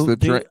 Sonic's the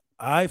Dude,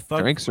 I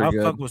drinks are fuck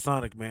good. with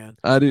Sonic, man.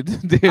 I do,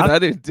 dude. I I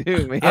do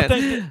too, I think that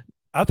man.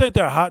 I think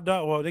their hot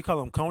dog. Well, they call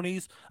them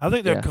conies. I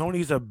think their Yeah,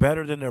 conies are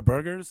better than their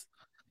burgers.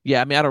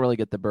 yeah. I mean, I don't really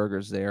get the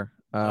burgers there.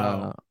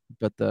 Oh,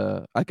 But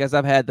I guess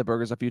I've had the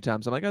burgers a few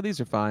times. I'm like, oh,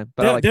 these are fine.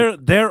 But I like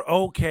they're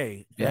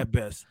okay yeah, at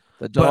best.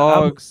 the But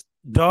dogs,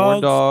 the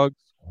corn dogs, dogs.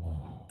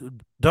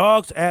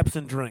 dogs, apps,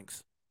 and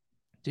drinks.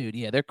 Dude,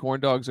 yeah, their corn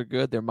dogs are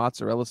good. Their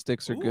mozzarella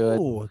sticks are good.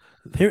 Ooh,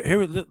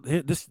 here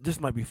this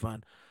might be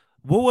fun.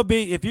 What would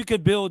be if you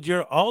could build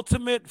your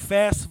ultimate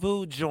fast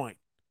food joint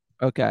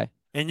Okay.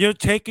 and you're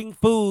taking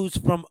foods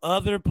from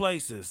other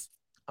places?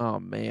 Oh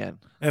man.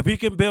 If you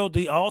can build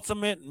the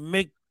ultimate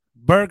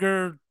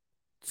McBurger,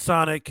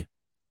 Sonic,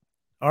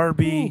 Ooh.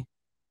 RB,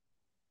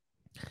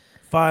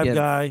 Five Yeah,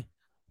 Guy,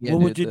 yeah,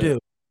 what would dude. you do?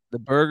 The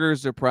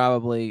burgers are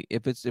probably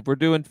if we're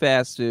doing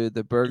fast food,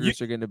 the And you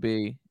burgers are going to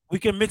be we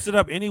can mix it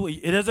up anyway.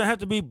 It doesn't have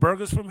to be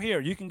burgers from here.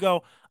 You can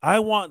go, I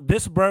want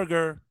this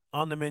burger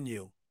on the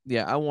menu.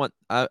 yeah. I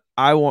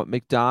want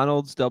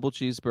McDonald's double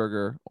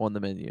cheeseburger on the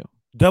menu.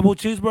 Double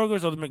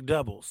cheeseburgers or the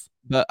McDoubles?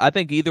 But I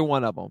think either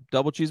one of them,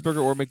 double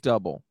cheeseburger or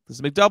McDouble.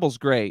 This McDouble's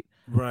great.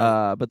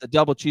 Right. But the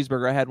double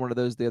cheeseburger, I had one of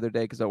those the other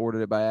day because I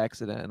ordered it by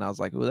accident, and I was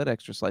like, "Oh, that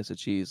extra slice of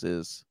cheese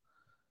is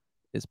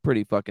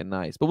pretty fucking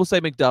nice." But we'll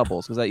say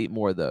McDoubles because I eat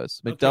more of those.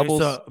 Okay, McDoubles.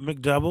 so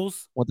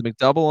McDoubles, Want the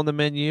McDouble on the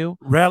menu?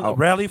 Oh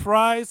rally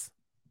fries.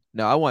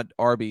 no, I want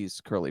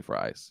Arby's curly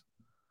fries.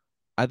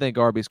 I think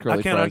Arby's I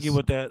curly can't argue fries.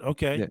 with that.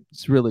 Okay, Yeah,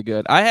 it's really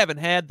good. I haven't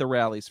had the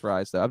Rally's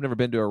fries though. I've never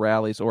been to a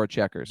Rally's or a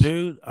Checkers.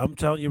 dude, I'm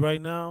telling you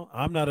right now,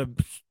 I'm not a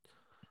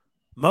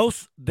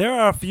most. There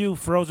are a few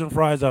frozen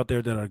fries out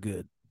there that are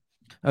good,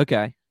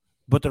 Okay,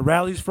 but the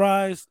Rally's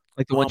fries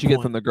like the on ones you get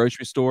point. from the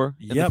grocery store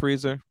in the Yep,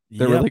 freezer.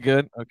 They're yep, really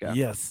good. Okay.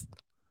 yes.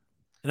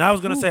 And I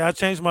was gonna Ooh. say I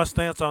changed my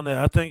stance on that.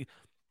 I think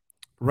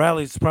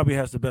Rally's probably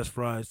has the best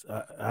fries.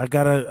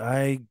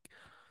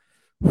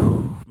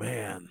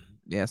 Man,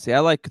 Yeah. See, I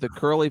like the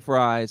curly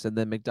fries and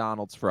then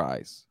McDonald's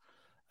fries.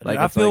 Like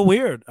I it's like, feel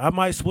weird. I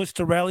might switch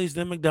to Rally's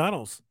than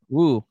McDonald's.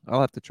 ooh,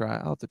 I'll have to try.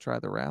 I'll have to try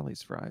the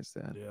Rally's fries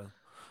then. Yeah.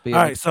 But All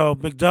yeah, right. So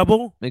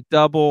McDouble,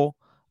 McDouble.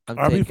 I'm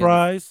Arby taking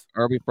fries.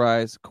 Arby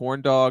fries,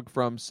 corn dog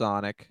from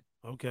Sonic.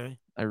 Okay.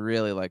 I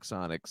really like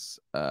Sonic's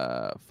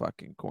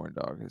fucking corn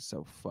dog. It's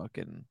so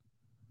fucking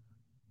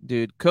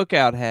dude.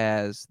 Cookout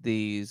has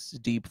these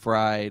deep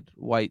fried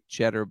white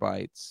cheddar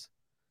bites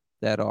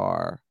that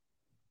are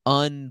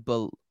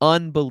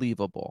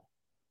unbelievable.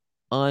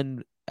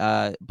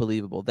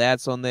 Unbelievable.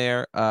 That's on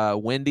there.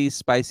 Wendy's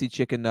spicy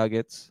chicken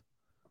nuggets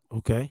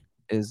Okay.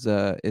 is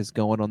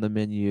going on the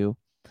menu.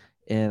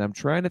 And I'm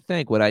trying to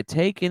think, would I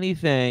take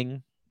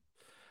anything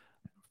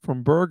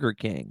from Burger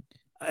King?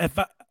 If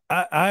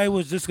I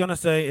was just gonna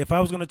say if I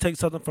was gonna take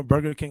something from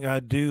Burger King, I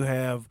do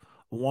have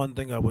one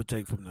thing I would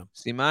take from them.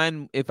 See,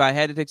 mine, if I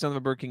had to take something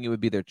from Burger King, it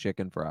would be their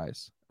chicken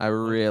fries. I Okay.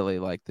 really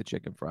like the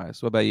chicken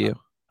fries. What about you?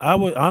 I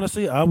would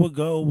honestly I would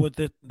go with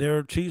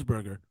their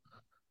cheeseburger.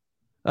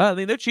 I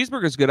mean, their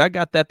cheeseburger's good. I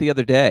got that the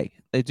other day.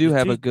 They do The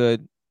have a cheese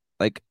good,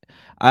 like,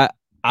 I,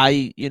 I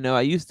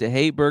used to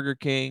hate Burger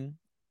King.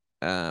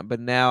 But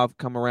now I've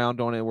come around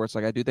on it where it's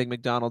like I do think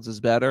McDonald's is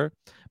better,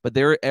 but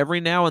there every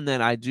now and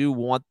then I do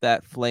want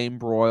that flame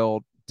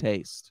broiled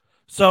taste.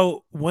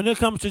 So when it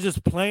comes to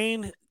just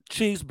plain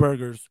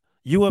cheeseburgers,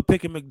 you would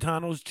pick a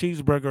McDonald's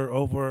cheeseburger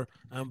over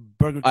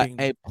Burger King.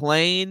 A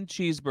plain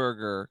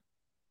cheeseburger,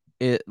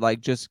 it like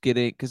just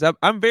getting because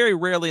I'm very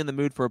rarely in the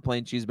mood for a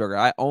plain cheeseburger.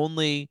 I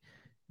only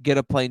get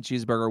a plain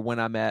cheeseburger when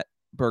I'm at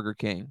Burger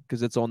King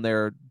because it's on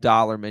their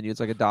dollar menu. It's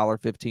like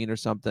 $1.15 or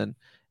something,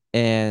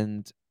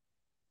 and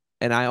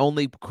I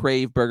only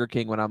crave Burger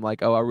King when I'm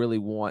like, oh, I really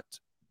want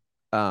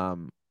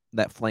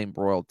that flame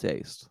broiled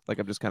taste. Like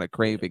I'm just kind of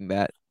craving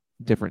that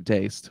different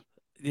taste.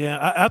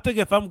 Yeah, I think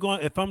if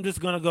I'm just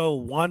gonna go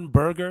one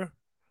burger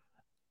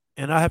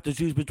and I have to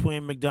choose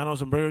between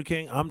McDonald's and Burger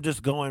King, I'm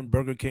just going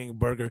Burger King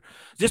burger,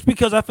 just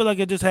because I feel like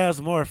it just has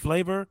more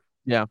flavor.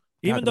 Yeah. God,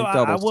 Even the though I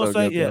McDoubles will so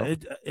say, good yeah,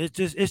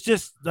 though. it's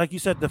just like you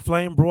said, the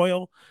flame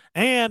broil.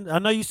 And I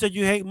know you said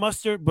you hate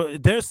mustard,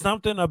 but there's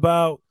something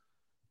about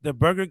the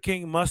Burger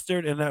King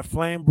mustard and that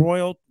flame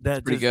broil It's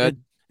that pretty just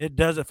good. it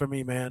does it for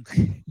me, man.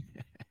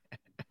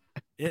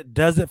 It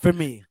does it for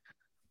me.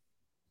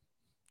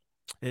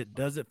 It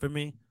does it for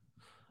me.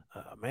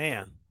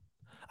 Man,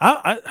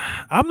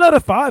 I'm not a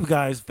Five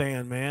Guys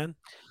fan, man.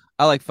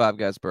 I like Five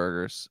Guys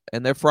burgers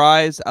and their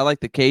fries. I like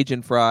the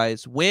Cajun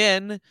fries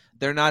when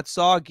they're not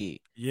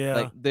soggy.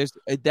 Like Yeah,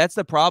 that's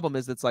the problem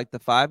is it's like the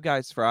Five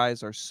Guys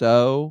fries are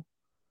so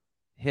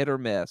hit or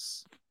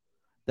miss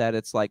that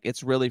it's like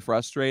it's really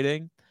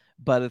frustrating.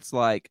 But it's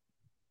like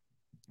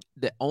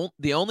the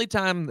only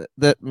time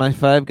that my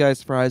Five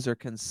Guys fries are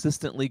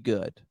consistently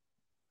good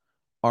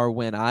are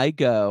when I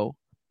go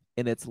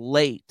and it's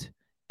late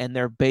and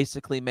they're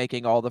basically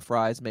making all the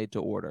fries made to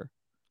order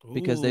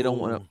because they don't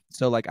want to. ooh,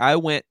 So like I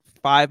went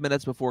 5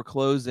 minutes before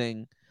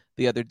closing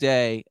the other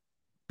day,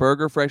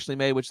 burger freshly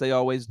made, which they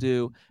always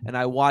do, and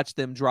I watched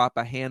them drop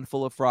a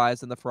handful of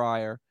fries in the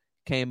fryer,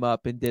 came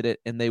up and did it,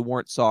 and they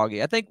weren't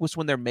soggy. I think was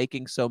when they're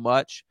making so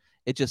much,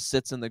 it just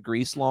sits in the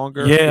grease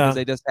longer because yeah,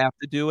 they just have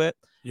to do it,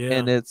 yeah.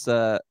 and it's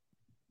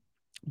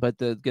but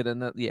to get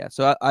another, yeah.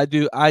 So I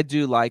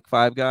do like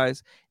Five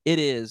Guys. It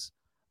is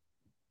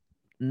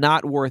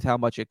not worth how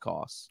much it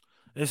costs.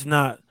 It's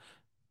not.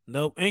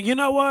 Nope. And you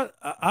know what?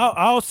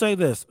 I'll say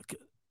this.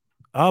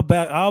 I'll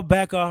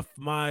back off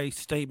my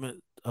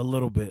statement a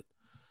little bit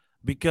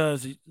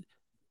because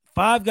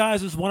Five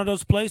Guys is one of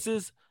those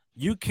places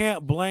you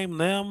can't blame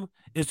them.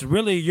 It's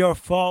really your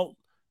fault Yeah.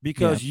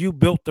 because you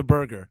built the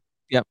burger.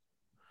 Yep.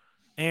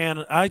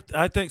 And I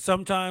think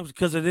sometimes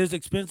because it is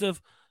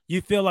expensive, you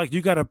feel like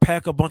you got to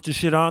pack a bunch of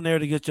shit on there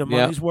to get your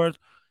Yeah. money's worth.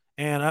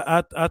 And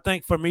I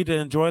think for me to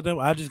enjoy them,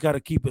 I just got to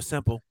keep it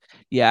simple.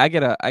 Yeah, I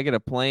get a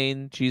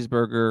plain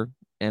cheeseburger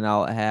and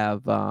I'll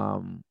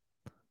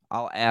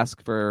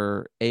ask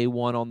for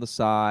A1 on the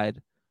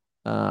side.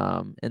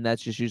 And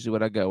that's just usually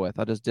what I go with.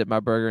 I'll just dip my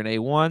burger in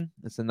A1.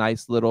 It's a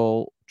nice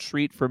little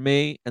treat for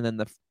me. And then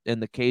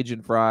the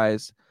Cajun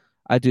fries,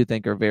 I do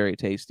think are very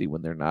tasty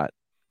when they're not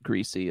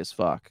greasy as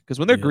fuck. Because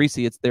when they're Yeah.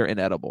 greasy, they're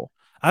inedible.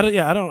 I don't.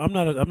 Yeah. I don't. I'm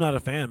not a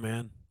fan,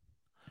 man.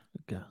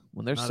 God,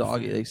 when they're Not a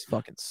soggy, they fan.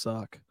 fucking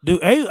suck.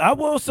 Dude, I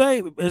will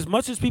say, as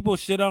much as people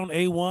shit on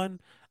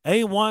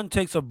A1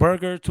 takes a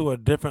burger to a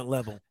different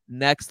level.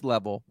 Next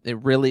level. It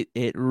really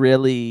It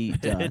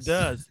does.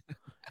 does.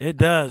 It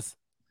does.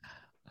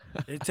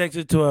 It takes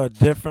it to a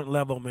different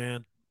level,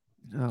 man.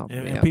 Oh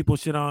And man. people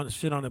shit on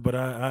it, but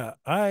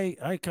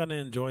I kind of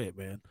enjoy it,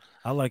 man.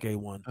 I like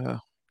A1.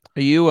 Are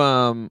you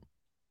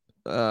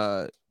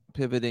uh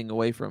pivoting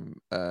away from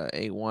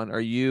A1? Are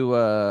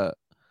you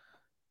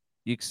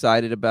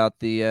excited about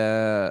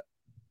the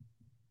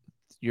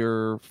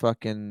your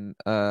fucking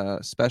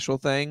special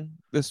thing?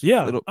 This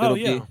Yeah. Oh it'll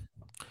yeah. be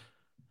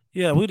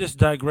Yeah, we just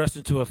digressed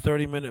into a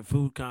 30-minute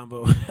food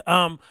combo.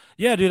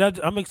 Yeah, dude,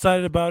 I'm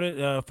excited about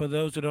it. For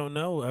those who don't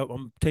know,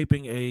 I'm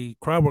taping a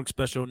Crowdwork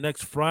special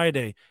next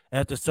Friday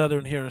at the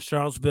Southern here in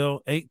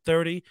Charlottesville,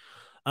 8:30.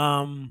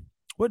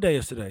 What day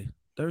is today?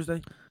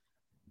 Thursday?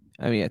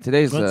 I mean, yeah,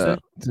 today's Wednesday?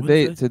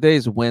 Wednesday?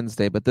 today's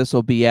Wednesday, but this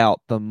will be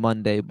out the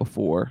Monday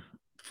before.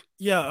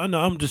 Yeah, I know.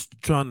 I'm just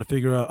trying to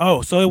figure out.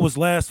 Oh, so it was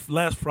last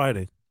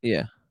Friday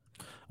Yeah.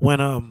 when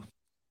our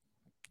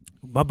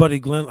buddy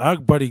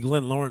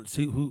Glenn Lawrence,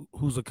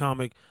 who's a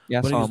comic, Yeah,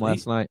 I but saw him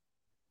last night.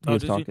 He oh,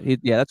 was did you? talking.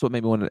 Yeah, that's what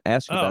made me want to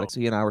ask you about Oh, it.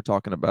 So he and I were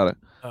talking about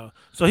it.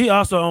 so he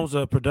also owns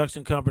a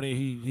production company.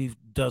 He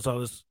does all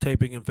this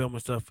taping and filming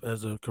stuff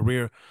as a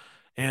career,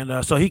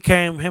 and so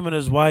him and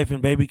his wife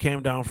and baby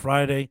came down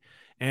Friday,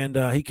 and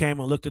he came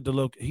and looked at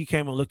he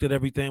came and looked at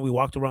everything. We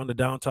walked around the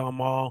downtown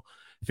mall,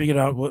 figured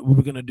out what we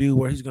were gonna do,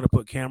 where he's gonna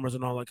put cameras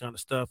and all that kind of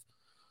stuff.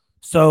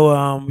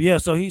 So yeah,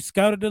 so he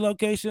scouted the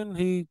location.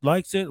 He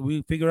likes it.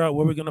 We figure out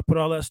where we're gonna put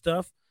all that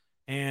stuff.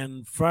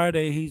 And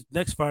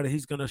next Friday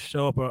he's gonna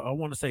show up. I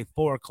want to say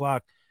 4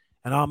 o'clock,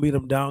 and I'll meet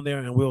him down there,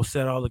 and we'll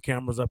set all the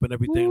cameras up and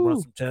everything, run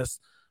Woo. some tests,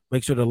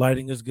 make sure the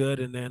lighting is good,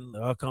 and then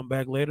I'll come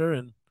back later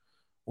and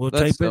we'll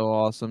That's tape it. so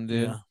awesome,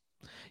 dude. Yeah,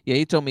 Yeah,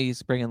 he told me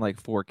he's bringing like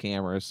 4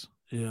 cameras,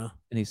 yeah.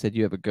 and he said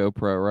you have a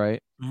GoPro,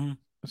 right? Hmm.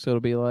 So it'll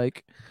be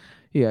like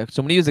Yeah.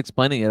 So when he was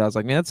explaining it, I was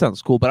like, man, that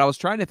sounds cool. But I was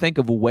trying to think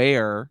of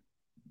where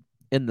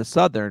in the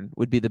southern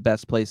would be the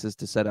best places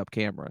to set up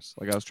cameras.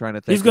 Like I was trying to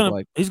He's think of gonna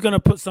like, he's gonna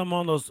put some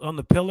on those on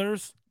the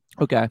pillars.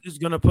 okay, He's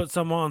gonna put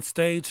some on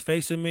stage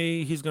facing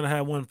me. He's gonna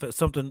have one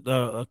something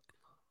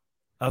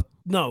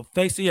no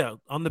facing yeah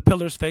on the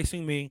pillars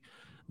facing me.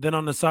 Then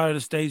on the side of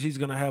the stage, he's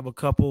gonna have a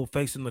couple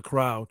facing the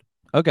crowd,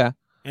 okay,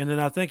 and then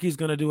I think he's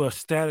gonna do a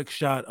static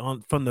shot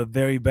on from the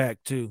very back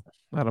too.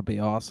 that'll be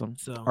awesome.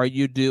 So Are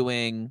you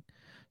doing?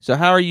 So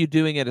how are you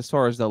doing it as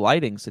far as the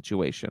lighting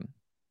situation?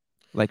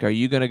 Like, are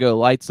you gonna go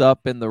lights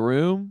up in the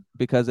room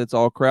because it's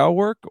all crowd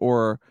work,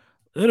 or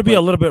it'll be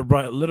a like, little bit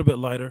bright, a little bit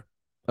lighter.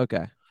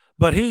 okay,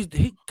 But he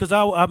because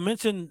I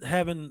mentioned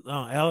having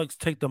Alex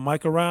take the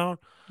mic around,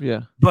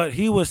 yeah, but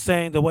he was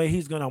saying the way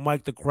he's gonna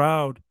mic the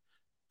crowd.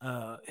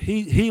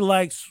 He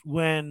likes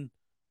when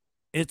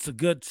it's a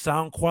good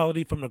sound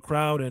quality from the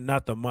crowd and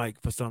not the mic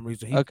for some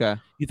reason. okay,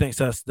 He thinks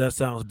that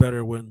sounds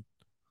better when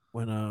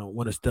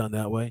it's done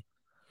that way.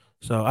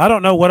 So I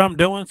don't know what I'm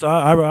doing. So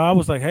I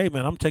was like, hey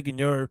man, I'm taking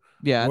your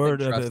yeah. I think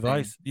word of trusting,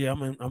 advice. Yeah,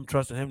 I'm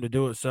trusting him to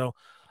do it. So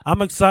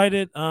I'm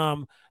excited.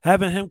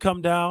 Having him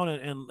come down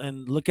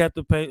and look at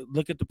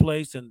look at the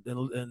place and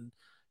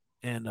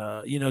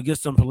you know get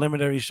some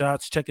preliminary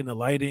shots, checking the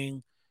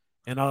lighting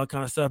and all that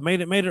kind of stuff.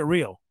 Made it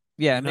real.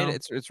 yeah. I You mean, know.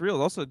 it's real.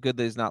 It's also good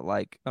that he's not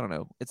like, I don't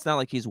know. It's not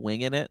like he's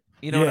winging it.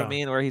 You know what I Yeah.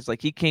 mean? Where he's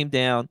like, he came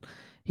down,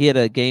 he had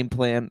a game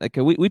plan. Like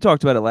we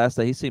talked about it last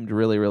night. He seemed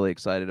really really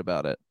excited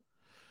about it.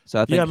 So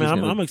I Yeah, think man. he's I'm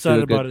gonna I'm do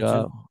excited a good about it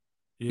job. too.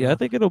 Yeah, Yeah. I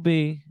think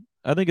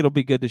it'll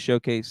be good to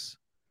showcase,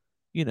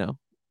 you know,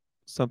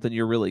 something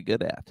you're really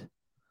good at.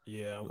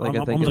 Yeah. Like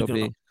I think it'll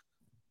be.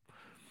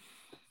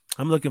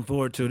 I'm looking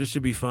forward to it. This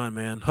should be fun,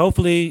 man.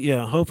 Hopefully,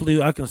 yeah.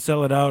 Hopefully, I can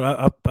sell it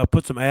out. I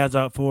put some ads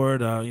out for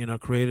it. You know,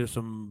 created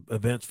some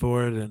events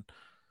for it, and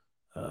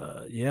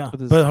yeah.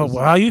 But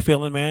how you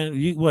feeling, man?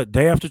 You what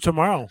day after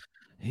tomorrow?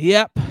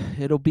 Yep,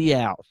 it'll be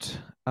out.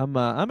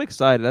 I'm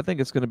excited. I think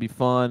it's gonna be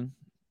fun.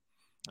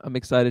 I'm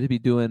excited to be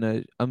doing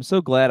a. I'm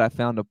so glad I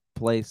found a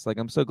place. Like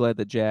I'm so glad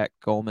that Jack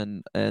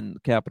Coleman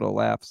and Capital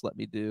Laughs let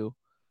me do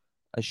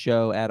a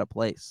show at a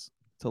place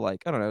to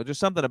like, I don't know, just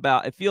something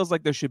about it feels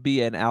like there should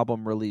be an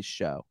album release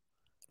show.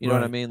 You know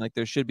what I Right. mean? Like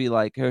there should be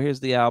like, oh, here's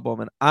the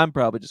album, and I'm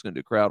probably just gonna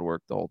do crowd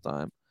work the whole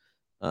time.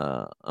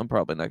 I'm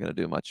probably not gonna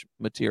do much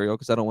material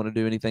because I don't want to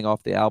do anything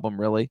off the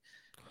album really,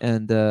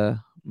 and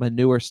my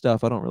newer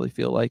stuff I don't really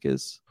feel like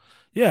is,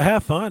 Yeah.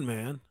 Have fun,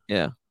 man.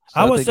 yeah. So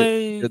I I would think it's a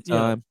say, good yeah,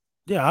 time.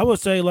 yeah. I would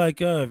say like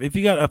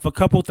if a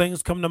couple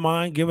things come to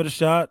mind, give it a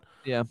shot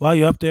Yeah, while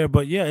you're up there.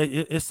 But yeah,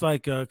 it's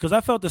like because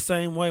I felt the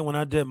same way when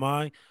I did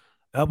my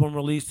album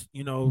release,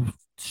 you know,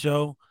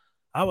 show.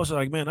 I was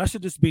like, man, I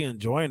should just be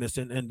enjoying this,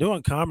 and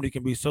doing comedy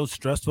can be so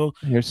stressful.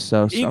 I'm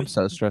Even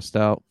so stressed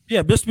out.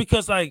 yeah, just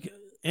because like,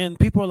 and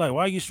people are like,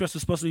 why are you stressed?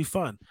 It's supposed to be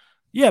fun.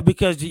 Yeah,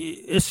 because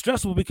it's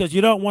stressful because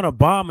you don't want to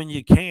bomb and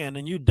you can,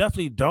 and you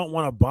definitely don't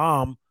want to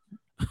bomb.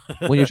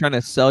 When you're trying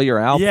to sell your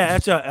Yeah, album.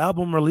 at your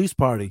album release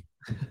party,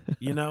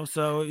 you know.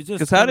 So it's Because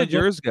just how kind of did go.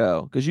 yours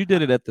go? Because you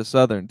did it at the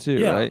Southern too,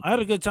 Yeah, right? I had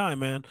a good time,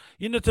 man.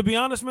 You know, to be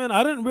honest, man,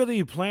 I didn't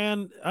really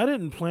plan. I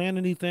didn't plan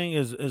anything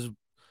as.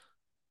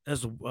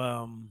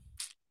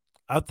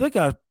 I think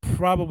I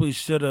probably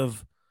should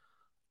have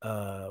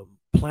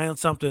planned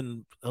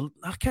something.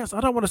 I can't.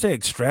 I don't want to say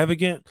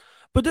extravagant,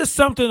 but just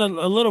something a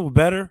little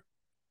better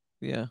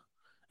Yeah.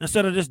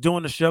 instead of just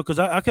doing the show. Because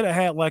I could have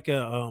had like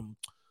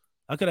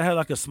I could have had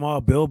like a small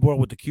billboard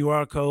with the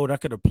QR code. I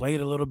could have played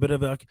a little bit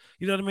of it.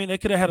 You know what I mean? They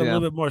could have had a Yeah.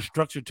 little bit more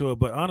structure to it.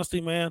 But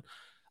honestly, man,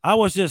 I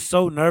was just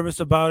so nervous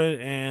about it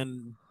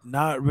and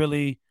not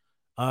really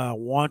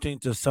wanting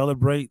to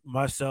celebrate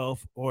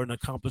myself or an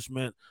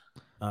accomplishment.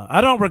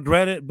 I don't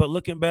regret it, but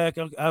looking back,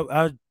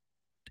 I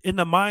in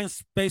the mind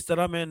space that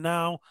I'm in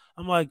now,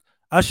 I'm like,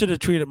 I should have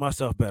treated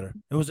myself better.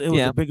 It was a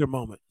Yeah. bigger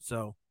moment.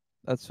 So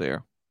That's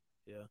fair.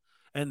 yeah,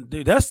 and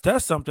dude, that's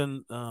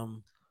something.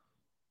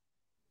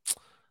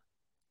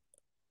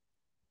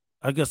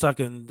 I guess I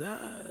could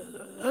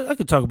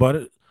talk about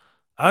it.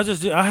 I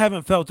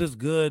haven't felt this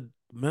good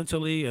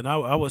mentally, and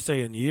I would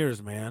say in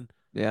years, man.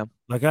 Yeah.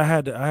 Like I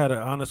had an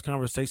honest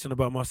conversation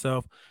about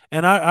myself,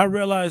 and I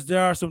realized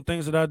there are some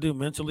things that I do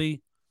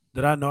mentally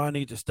that I know I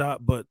need to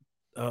stop. But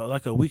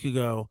like a week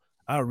ago,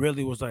 I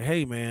really was like,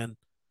 hey, man,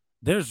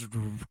 there's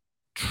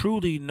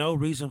truly no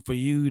reason for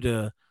you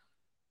to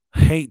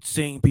hate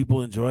seeing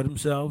people enjoy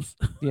themselves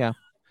Yeah.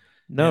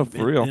 No, and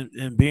for real.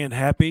 and being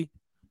happy.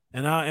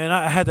 And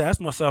I had to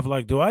ask myself,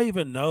 like, do I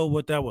even know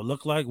what that would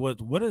look like? What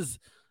does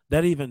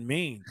that even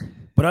mean?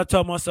 But I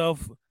told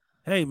myself,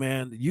 hey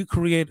man, you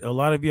create a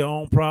lot of your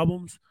own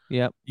problems.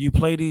 Yep. You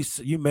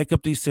make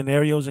up these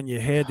scenarios in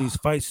your head, these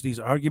fights, these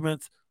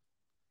arguments,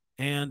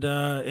 and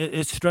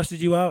it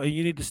stresses you out, and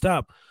you need to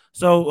stop.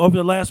 So over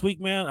the last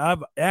week, man,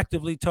 I've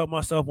actively told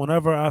myself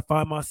whenever I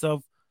find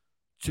myself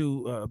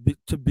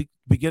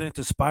beginning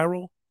to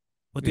spiral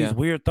with these Yeah.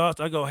 weird thoughts,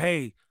 I go,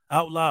 hey,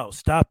 out loud,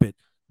 stop it.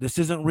 This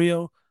isn't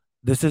real.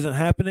 This isn't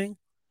happening.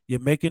 You're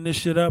making this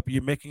shit up.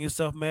 You're making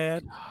yourself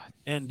mad. God.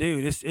 And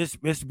dude,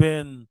 it's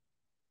been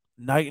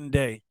night and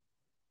day.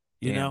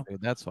 You Damn, know?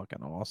 dude, that's fucking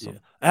Yeah. awesome.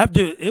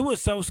 After it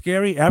was so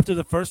scary after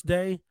the first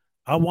day,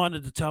 I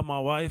wanted to tell my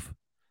wife,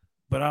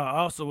 but I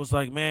also was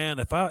like, man,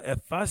 if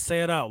I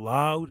say it out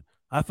loud,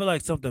 I feel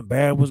like something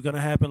bad was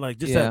gonna happen. Like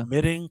just Yeah.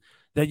 admitting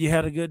that you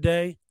had a good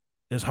day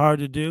is hard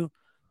to do.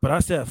 But I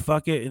said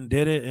fuck it and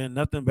did it, and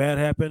nothing bad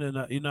happened, and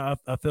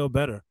I feel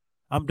better.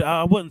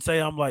 I wouldn't say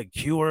I'm like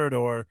cured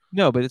or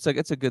No, but it's like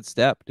it's a good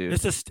step, dude.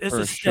 it's a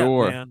For step,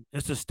 sure. man.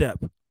 It's a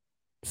step.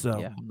 So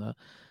Yeah,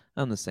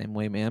 I'm the same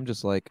way, man. I'm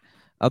just like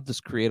I'll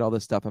just create all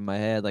this stuff in my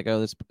head. Like, oh,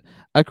 this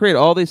I create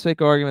all these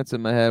fake arguments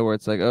in my head where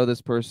it's like, oh,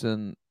 this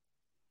person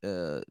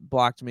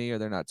blocked me or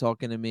they're not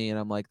talking to me, and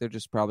I'm like, they're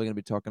just probably gonna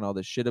be talking all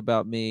this shit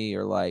about me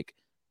or like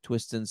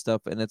twisting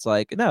stuff. And it's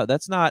like, no,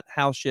 that's not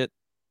how shit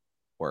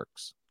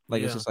works.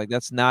 Like, it's yeah, just like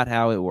that's not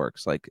how it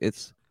works. Like,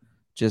 it's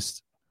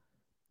just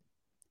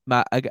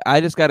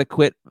I just got to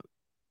quit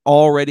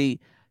already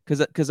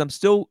because I'm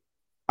still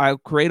I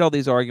create all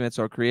these arguments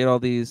or create all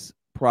these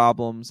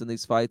problems and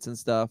these fights and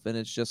stuff, and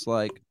it's just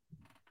like,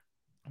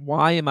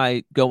 why am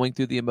I going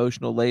through the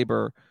emotional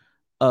labor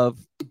of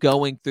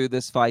going through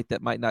this fight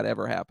that might not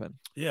ever happen?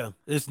 yeah.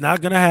 It's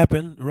not gonna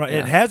happen. Right? It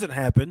Yeah, hasn't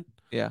happened.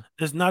 yeah,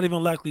 It's not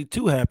even likely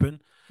to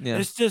happen. yeah.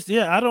 It's just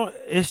yeah. I don't.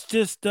 It's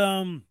just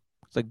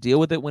It's like deal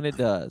with it when it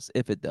does,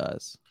 if it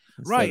does,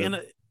 instead right of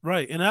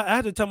right. And I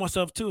had to tell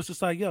myself too. It's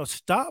just like yo,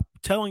 stop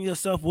telling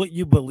yourself what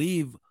you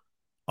believe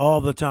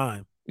all the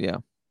time. yeah,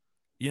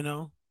 You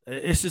know,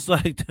 it's just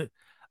like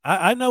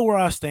I know where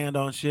I stand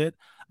on shit.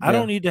 I yeah,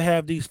 don't need to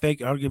have these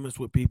fake arguments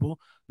with people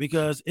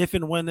because if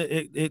and when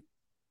it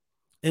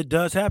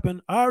does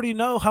happen, I already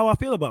know how I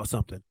feel about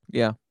something.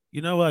 yeah.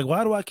 You know, like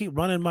why do I keep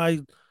running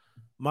my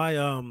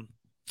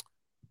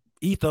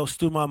ethos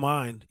through my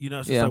mind? You know,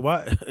 it's just Yeah. like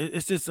why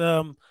it's just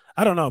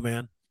I don't know,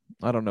 man.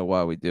 I don't know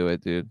why we do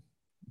it, dude.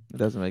 It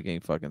doesn't make any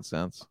fucking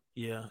sense.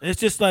 Yeah. It's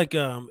just like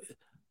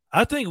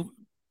I think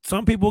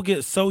some people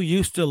get so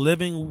used to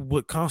living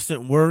with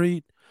constant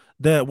worry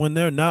that when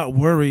they're not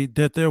worried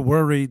that they're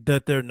worried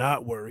that they're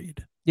not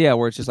worried. Yeah,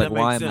 where it's Does just like, that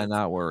make why am I sense?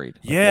 not worried?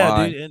 Like, Yeah,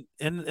 why? dude.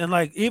 And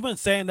like even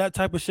saying that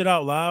type of shit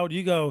out loud,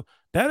 you go,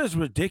 that is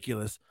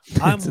ridiculous. it's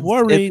I'm it's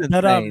worried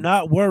that I'm insane.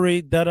 not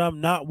worried that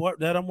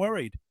that I'm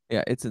worried.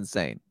 Yeah, it's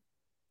insane.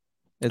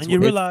 It's And you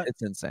it's realize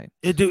it's insane.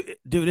 dude,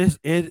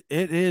 it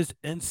is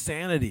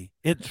insanity.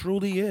 It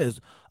truly is.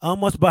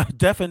 Almost by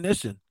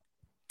definition.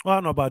 Well, I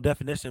don't know about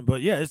definition,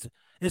 but yeah,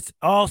 it's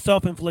all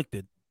self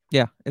inflicted.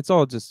 Yeah, it's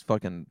all just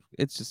fucking.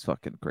 It's just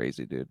fucking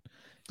crazy, dude.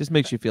 Just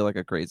makes you feel like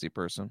a crazy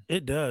person.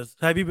 It does.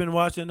 Have you been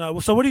watching?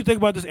 So, what do you think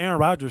about this Aaron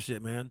Rodgers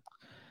shit, man?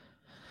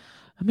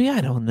 I mean, I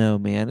don't know,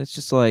 man. It's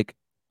just like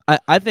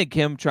I think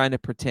him trying to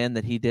pretend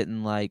that he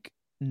didn't like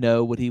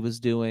know what he was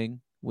doing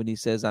when he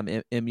says I'm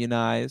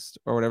immunized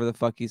or whatever the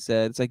fuck he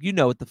said. It's like, you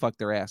know what the fuck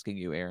they're asking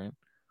you, Aaron.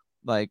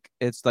 Like,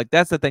 it's like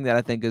that's the thing that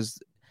I think is,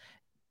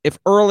 if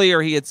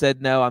earlier he had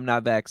said no, I'm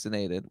not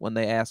vaccinated when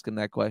they ask him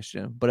that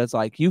question, but it's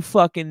like, you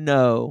fucking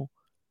know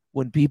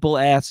when people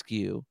ask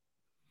you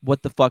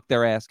what the fuck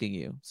they're asking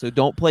you. So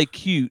don't play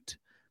cute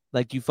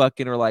like you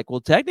fucking are like,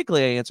 well,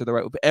 technically I answered the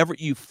right. Ever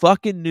you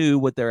fucking knew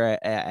what they're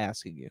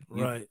asking you.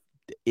 You Right.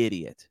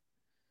 idiot.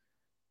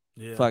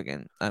 Yeah.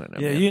 Fucking, I don't know,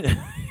 Yeah. man.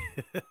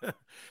 You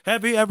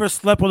have you ever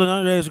slept with an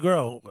underage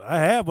girl? I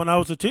have when I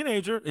was a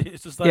teenager.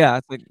 It's just like Yeah,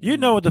 it's like, you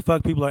know what the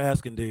fuck people are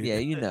asking, dude. yeah,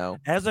 you know.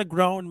 As a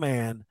grown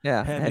man,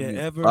 Yeah, have have you you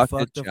ever fucked a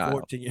fucked a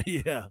child? 14-year?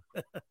 Yeah.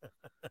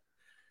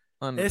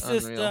 It's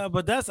just Unreal.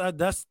 but that's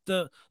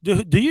the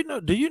do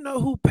you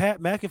know who Pat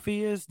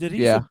McAfee is?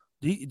 Yeah,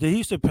 did he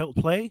used to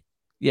play?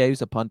 yeah, he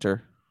was a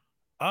punter.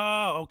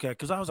 Oh, okay.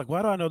 Because I was like,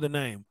 why do I know the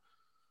name?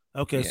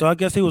 Okay, Yeah, so I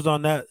guess he was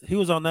on that. He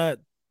was on that.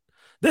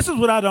 This is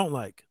what I don't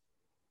like.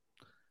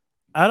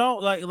 I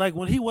don't like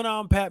when he went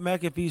on Pat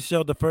McAfee's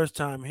show the first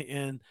time,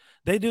 and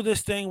they do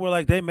this thing where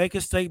like they make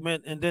a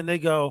statement and then they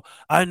go,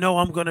 "I know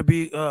I'm going to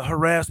be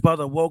harassed by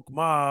the woke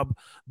mob,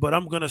 but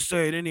I'm going to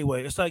say it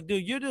anyway." It's like,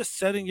 dude, you're just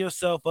setting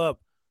yourself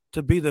up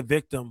to be the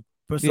victim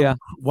for yeah, some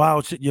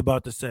wild shit you're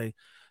about to say.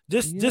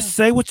 Just yeah.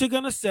 say what you're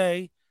going to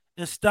say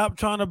and stop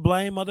trying to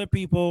blame other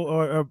people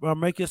or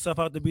make yourself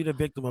out to be the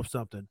victim of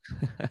something.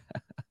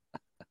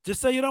 Just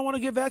say you don't want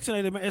to get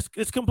vaccinated, man.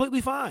 It's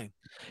completely fine.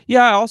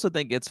 Yeah, I also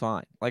think it's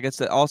fine. Like,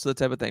 it's also the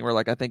type of thing where,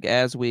 like, I think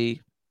as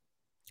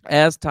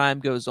time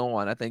goes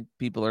on, I think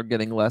people are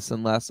getting less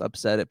and less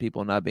upset at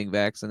people not being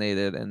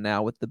vaccinated. And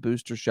now with the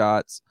booster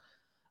shots,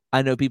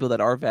 I know people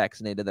that are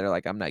vaccinated that are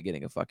like, I'm not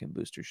getting a fucking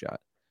booster shot.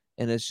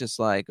 And it's just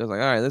like, I was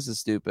like, all right, this is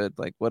stupid,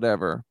 like,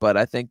 whatever. But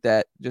I think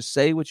that just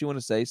say what you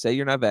want to say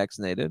you're not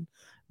vaccinated.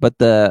 But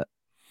I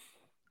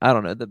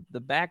don't know, the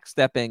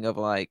backstepping of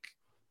like,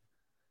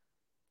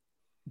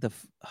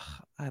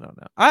 I don't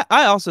know.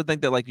 I also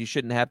think that like you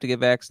shouldn't have to get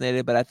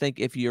vaccinated, but I think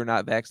if you're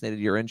not vaccinated,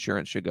 your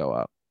insurance should go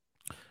up.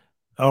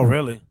 Oh,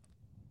 really?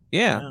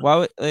 Yeah. Yeah.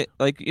 Why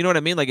like, you know what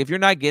I mean? Like, if you're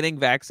not getting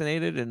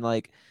vaccinated and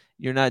like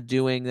you're not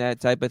doing that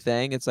type of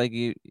thing, it's like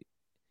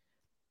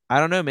I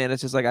don't know, man.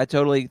 It's just like I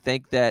totally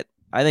think that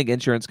I think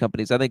insurance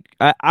companies, I think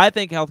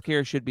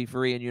healthcare should be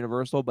free and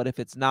universal, but if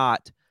it's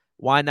not,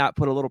 why not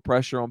put a little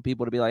pressure on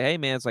people to be like, hey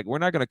man, it's like we're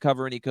not going to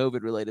cover any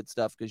COVID related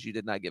stuff because you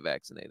did not get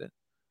vaccinated.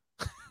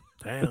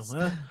 Damn.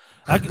 Well,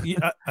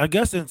 I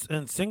guess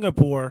in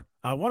Singapore,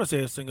 I want to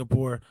say in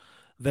Singapore,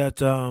 that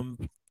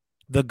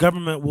the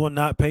government will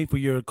not pay for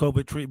your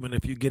COVID treatment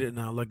if you get it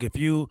now. Like if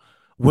you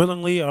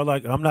willingly are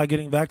like, I'm not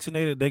getting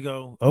vaccinated, they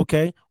go,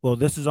 okay, well,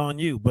 this is on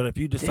you. But if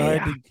you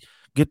decide Yeah. to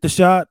get the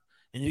shot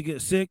and you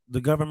get sick, the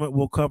government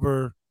will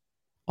cover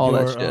All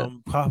that your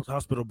shit.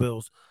 hospital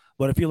bills.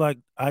 But if you're like,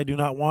 I do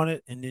not want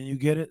it, and then you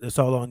get it, it's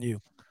all on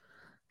you.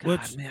 God,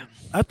 Which man.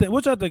 I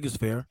think is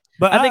fair.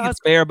 But I think it's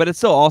fair, but it's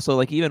still also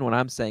like even when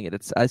I'm saying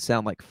it, I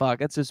sound like fuck.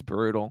 That's just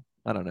brutal.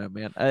 I don't know,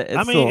 man. I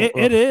It's mean,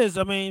 still it is.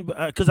 I mean,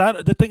 because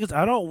the thing is,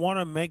 I don't want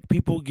to make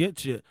people get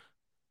shit.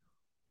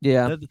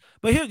 yeah,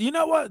 But here, you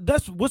know what?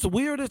 That's what's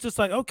weird. It's just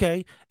like,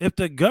 okay, if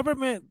the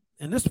government,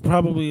 and this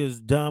probably is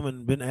dumb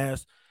and been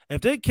asked,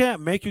 if they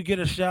can't make you get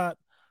a shot,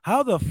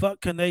 how the fuck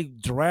can they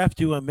draft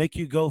you and make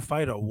you go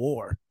fight a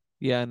war?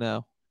 yeah. I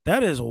know.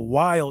 That is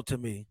wild to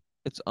me.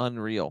 It's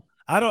unreal.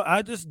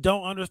 I just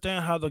don't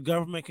understand how the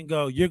government can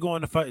go, you're going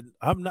to fight.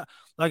 I'm not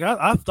like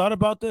I've thought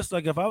about this.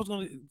 Like if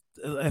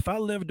I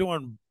lived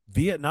during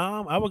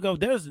Vietnam, I would go,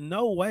 there's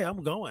no way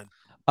I'm going.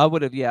 I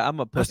would have. Yeah, I'm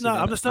a That's pussy, not I'm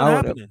man. just not I would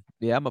have. happening.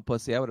 Yeah, I'm a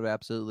pussy. I would have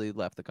absolutely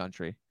left the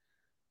country.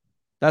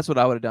 That's what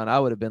I would have done. I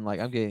would have been like,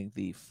 I'm getting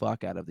the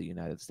fuck out of the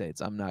United States.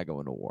 I'm not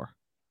going to war.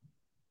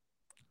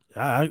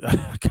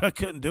 I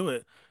couldn't do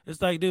it.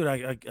 It's like,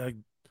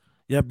 dude,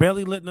 yeah,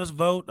 barely letting us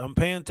vote. I'm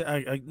paying.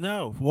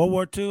 No World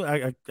War II.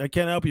 I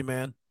can't help you,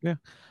 man. Yeah,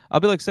 I'll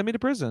be like, send me to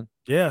prison.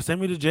 Yeah, send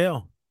me to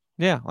jail.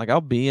 Yeah, like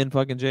I'll be in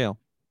fucking jail.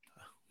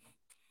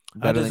 I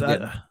Better just, than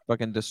getting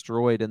fucking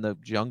destroyed in the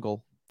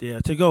jungle. yeah,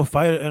 to go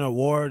fight in a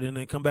war and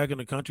then come back in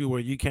a country where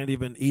you can't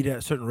even eat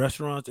at certain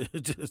restaurants.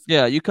 It just,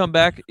 Yeah, you come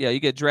back. Yeah,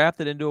 you get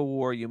drafted into a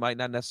war you might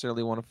not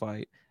necessarily want to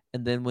fight,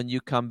 and then when you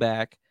come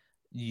back,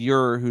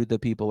 you're who the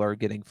people are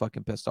getting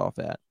fucking pissed off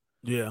at,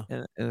 yeah,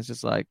 and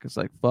it's like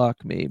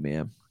fuck me,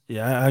 man.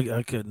 yeah.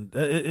 I couldn't.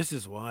 It's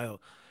just wild.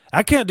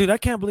 I can't, dude. I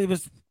can't believe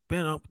it's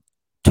been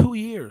 2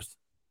 years.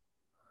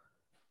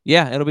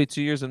 Yeah, it'll be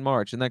 2 years in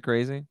March. Isn't that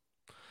crazy?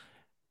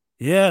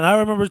 Yeah, and I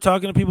remember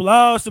talking to people.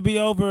 Oh, it's to be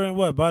over in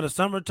what by the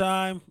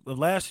summertime of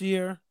last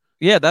year.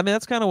 Yeah, I mean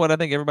that's kind of what I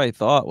think everybody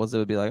thought was it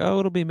would be like, oh,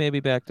 it'll be maybe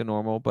back to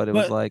normal, but it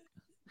was But like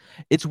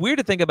it's weird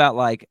to think about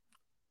like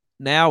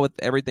now with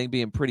everything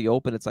being pretty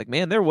open, it's like,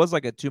 man, there was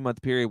like a 2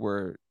 month period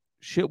where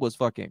shit was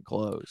fucking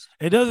closed.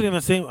 it doesn't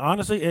even seem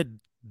honestly. It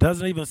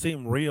doesn't even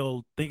seem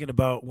real thinking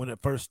about when it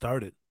first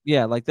started.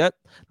 Yeah, like that,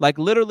 like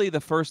literally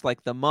the first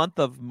like the month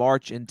of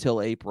March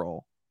until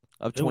April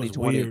of It was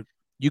 2020, weird.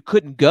 you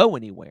couldn't go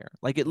anywhere.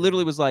 Like it Yeah.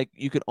 literally was like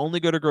you could only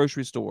go to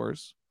grocery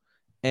stores,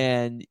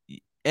 and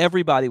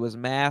everybody was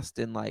masked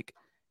and like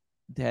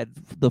had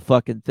the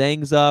fucking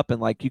things up,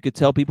 and like you could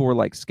tell people were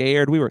like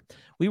scared. We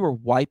were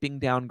wiping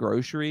down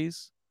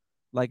groceries,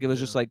 like it was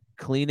just Yeah. like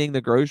cleaning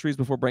the groceries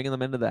before bringing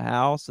them into the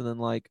house, and then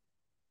like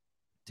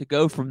to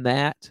go from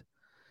that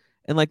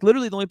and like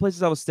literally the only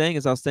places I was staying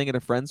is I was staying at a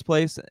friend's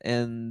place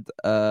and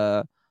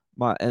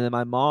then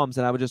my mom's,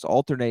 and I would just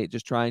alternate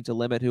just trying to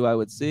limit who I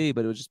would see,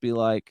 but it would just be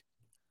like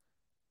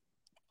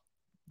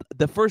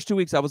the first 2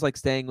 weeks I was like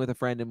staying with a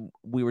friend and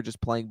we were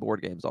just playing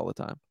board games all the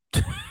time.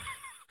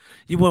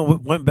 You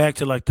went back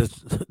to like the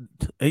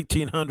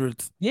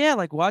 1800s. Yeah,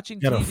 like watching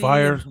Got a TV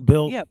fire and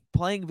built. yeah,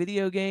 playing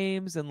video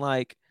games and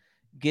like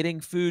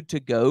getting food to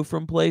go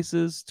from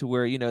places to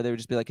where, they would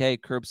just be like, hey,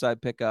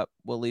 curbside pickup.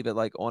 We'll leave it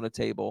like on a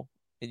table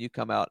and you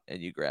come out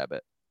and you grab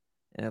it.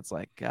 And it's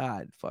like,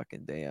 God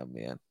fucking damn,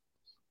 man.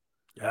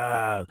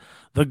 Ah,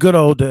 the good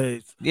old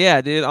days. Yeah,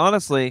 dude,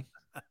 honestly.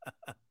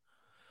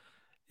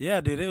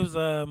 Yeah, dude, it was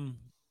oh,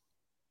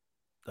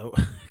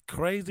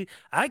 crazy.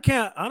 I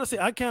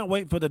can't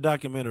wait for the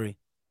documentary.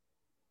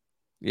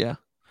 Yeah.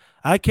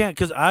 I can't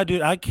because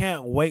I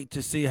can't wait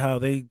to see how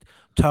they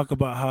talk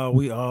about how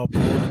we all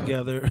pulled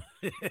together.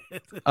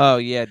 Oh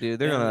yeah,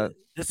 dude. And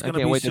it's I gonna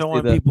can't be wait to see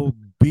showing the people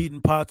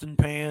beating pots and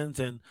pans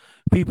and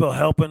people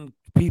helping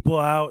people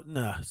out.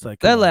 Nah, it's like,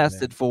 come that on, man.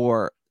 lasted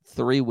for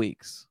 3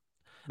 weeks.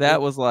 It,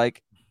 That was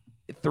like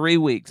 3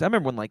 weeks. I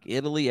remember when like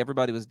Italy,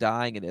 everybody was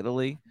dying in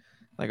Italy.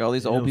 Like all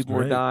these it old was people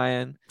were great.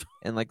 dying.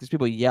 And like there's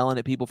people yelling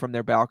at people from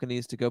their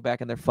balconies to go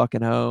back in their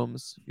fucking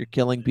homes. You're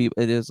killing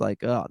people. It is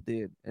like, oh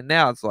dude. And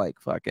now it's like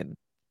fucking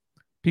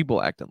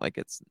people acting like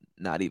it's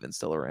not even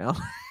still around.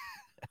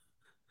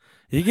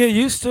 You get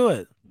used to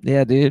it.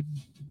 Yeah, dude.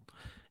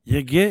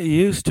 You get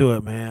used to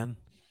it, man.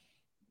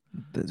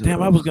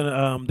 Damn, I was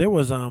gonna there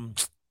was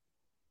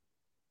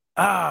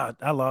I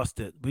lost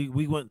it. We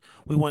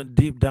went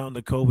deep down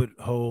the COVID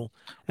hole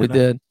We and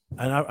did.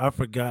 I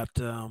forgot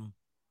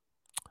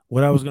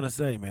what I was gonna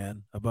say,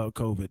 man, about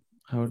COVID.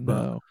 Oh About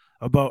no.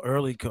 about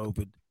early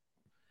COVID.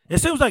 It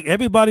seems like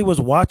everybody was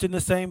watching the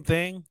same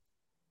thing,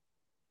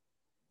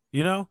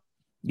 you know?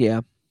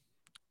 Yeah.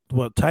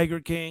 What Tiger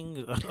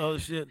King, oh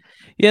shit.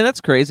 Yeah,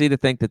 that's crazy to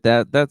think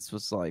that's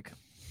was like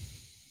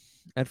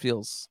that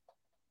feels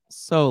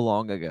so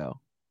long ago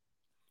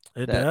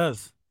It that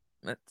does.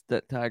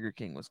 that Tiger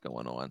King was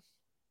going on.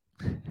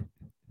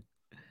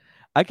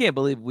 I can't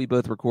believe we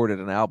both recorded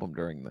an album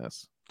during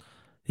this.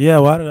 Yeah,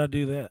 why did I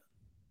do that?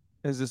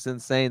 It's just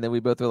insane that we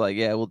both were like,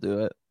 yeah, we'll do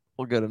it.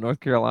 We'll go to North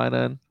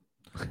Carolina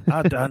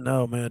and I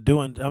know, man.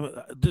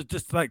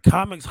 Just like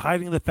comics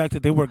hiding the fact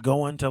that they were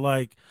going to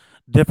like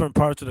different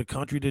parts of the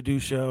country to do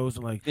shows.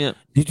 And like, yeah,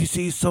 did you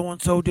see so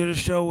and so did a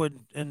show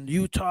in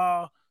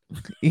Utah?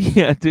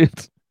 yeah,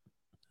 dude.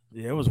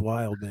 Yeah, it was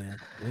wild, man.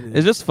 It It's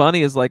is. just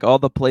funny is like all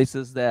the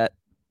places that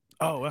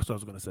Oh, that's what I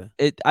was gonna say.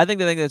 it. I think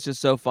the thing that's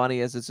just so funny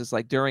is it's just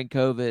like during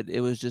COVID,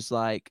 it was just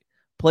like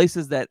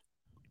places that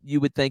you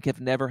would think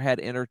have never had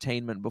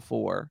entertainment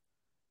before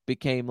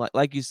became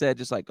like you said,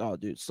 just like oh,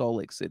 dude, Salt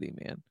Lake City,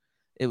 man.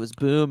 It was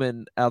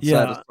booming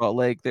outside of Yeah, Salt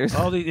Lake. There's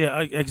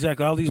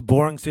exactly. All these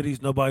boring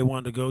cities nobody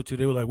wanted to go to.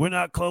 They were like, we're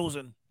not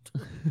closing.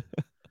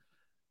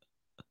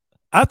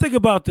 I think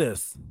about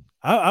this.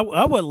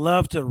 I would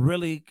love to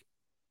really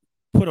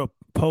put a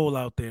poll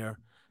out there,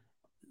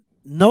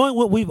 knowing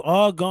what we've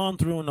all gone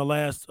through in the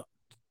last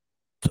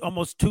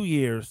almost 2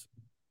 years.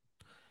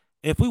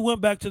 If we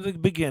went back to the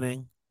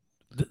beginning,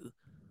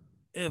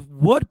 if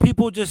would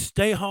people just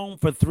stay home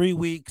for 3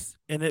 weeks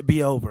and it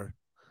be over?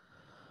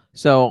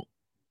 so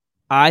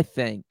I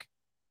think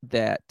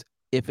that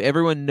if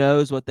everyone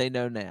knows what they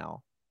know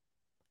now,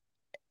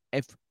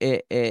 if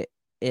it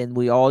and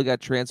we all got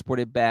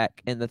transported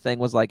back, and the thing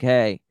was like,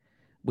 hey,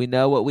 we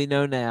know what we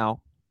know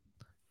now.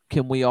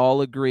 Can we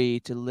all agree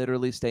to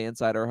literally stay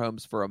inside our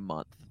homes for a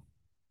month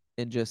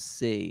and just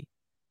see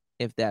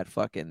if that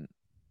fucking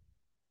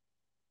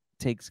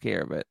takes care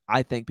of it?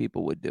 I think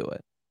people would do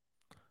it.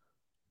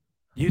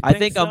 You I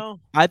think think so?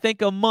 I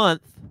think a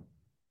month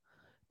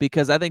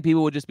because I think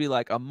people would just be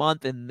like a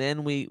month, and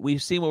then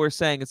we've seen what we're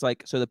saying. It's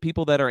like so the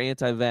people that are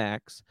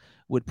anti-vax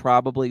would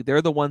probably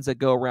they're the ones that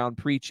go around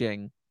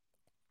preaching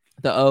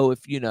the if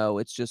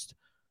it's just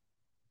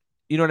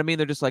you know what I mean.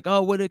 They're just like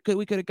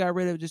we could have got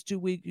rid of it just 2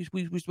 weeks.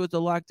 We supposed to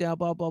lock down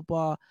blah blah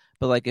blah.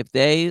 But like if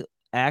they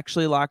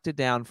actually locked it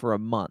down for a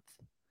month,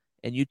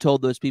 and you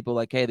told those people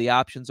like, hey, the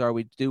options are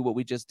we do what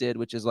we just did,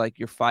 which is like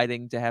you're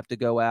fighting to have to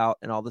go out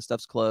and all this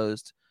stuff's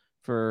closed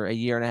for a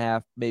year and a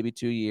half, maybe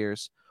 2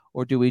 years,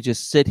 or do we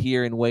just sit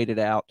here and wait it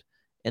out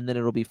and then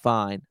it'll be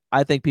fine?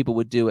 I think people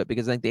would do it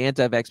because I think the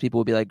anti-vax people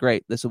would be like,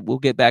 great, we'll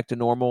get back to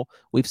normal.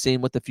 We've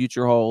seen what the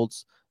future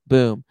holds.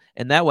 Boom.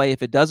 And that way,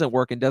 if it doesn't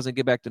work and doesn't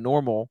get back to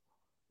normal,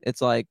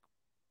 it's like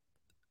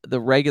the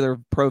regular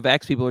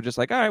pro-vax people are just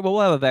like, all right, well,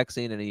 we'll have a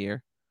vaccine in a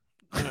year.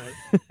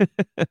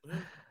 Right.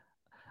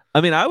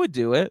 I mean, I would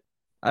do it.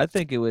 I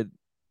think it would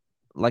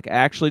like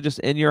actually just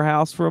in your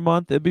house for a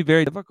month. It'd be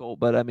very difficult,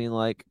 but I mean,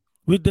 like,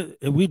 We did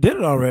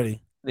it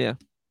already. yeah.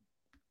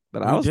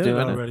 But I We was did it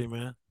doing it. already,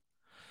 man.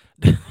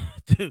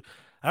 Dude,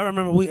 I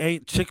remember we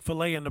ate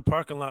Chick-fil-A in the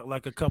parking lot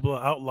like a couple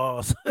of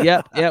outlaws.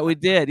 Yep, yeah, we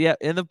did. Yep,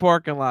 in the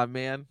parking lot,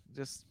 man.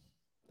 Just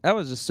that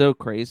was just so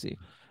crazy.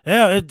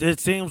 Yeah, it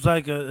seems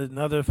like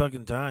another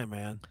fucking time,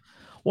 man.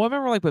 Well, I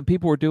remember like when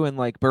people were doing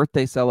like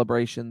birthday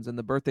celebrations, and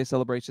the birthday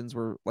celebrations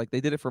were like they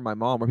did it for my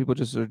mom, where people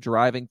just are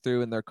driving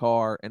through in their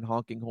car and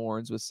honking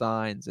horns with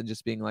signs and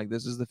just being like,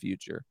 "This is the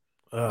future."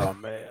 Oh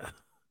man,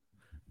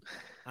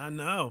 I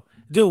know,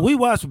 dude. We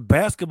watched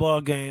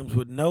basketball games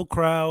with no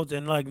crowds,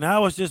 and like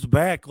now it's just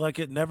back like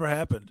it never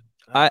happened.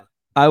 I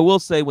I will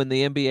say when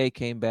the NBA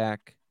came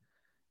back,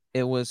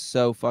 it was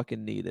so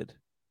fucking needed.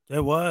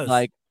 It was.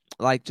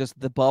 Like just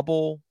the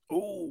bubble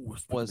Ooh,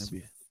 speaking was of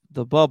you,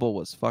 the bubble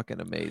was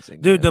fucking amazing,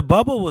 dude, man. the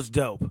bubble was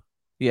dope.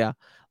 Yeah.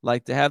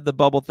 Like to have the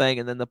bubble thing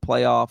and then the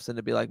playoffs and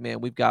to be like,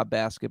 man, we've got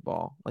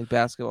basketball. Like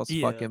basketball's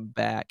Yeah, fucking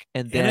back.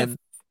 And and it, then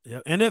yeah,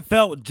 and it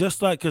felt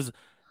just like because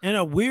in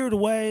a weird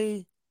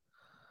way,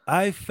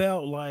 I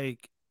felt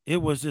like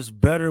it was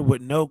just better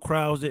with no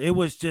crowds. It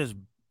was just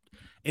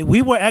and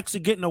we were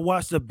actually getting to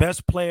watch the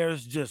best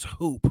players just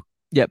hoop,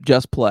 yep,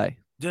 just play.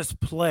 just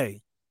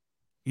play.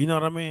 You know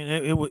what I mean?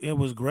 It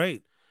was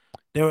great.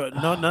 There were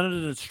none of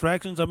the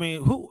distractions. I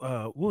mean,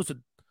 what was it?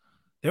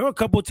 There were a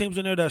couple of teams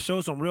in there that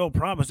showed some real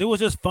promise. It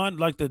was just fun.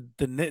 Like the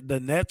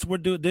Nets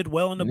did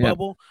well in the Yep.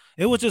 bubble.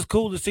 It was just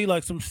cool to see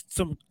like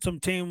some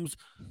teams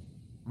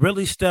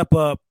really step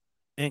up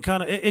and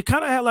it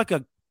kind of had like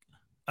a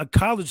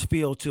college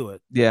feel to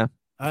it. Yeah.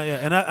 Yeah,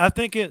 and I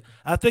think it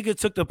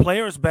took the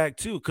players back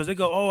too because they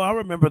go, oh, I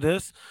remember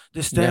this,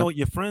 just staying Yeah. with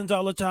your friends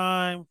all the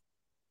time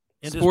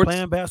and just Sports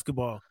playing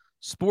basketball.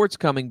 sports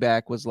coming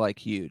back was like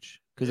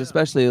huge. Because Yeah,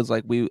 especially it was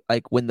like we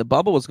like when the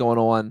bubble was going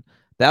on,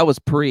 that was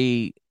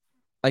pre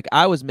like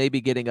I was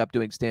maybe getting up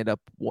doing stand up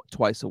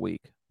twice a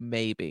week,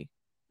 maybe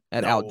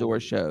at outdoor no.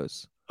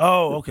 shows.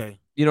 Oh, okay.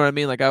 You know what I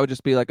mean? Like I would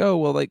just be like, oh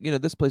well, like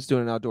this place is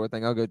doing an outdoor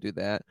thing. I'll go do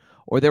that.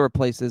 Or there were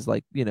places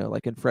like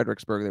like in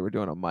Fredericksburg, they were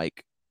doing a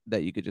mic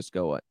that you could just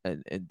go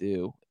and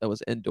do. That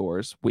was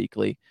indoors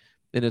weekly,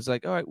 and it's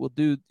like, all right, we'll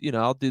do.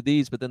 I'll do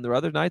these. But then the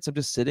other nights, I'm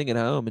just sitting at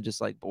home and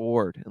just like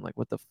bored and like,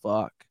 what the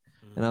fuck?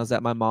 And I was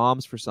at my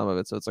mom's for some of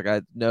it, so it's like I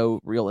had no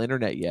real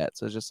internet yet.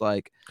 So it's just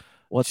like,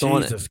 what's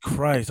on it? Jesus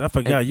Christ, I And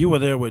forgot you were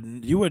there with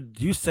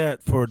you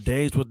sat for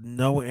days with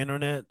no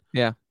internet.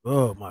 yeah,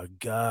 Oh my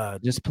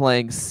God. just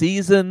playing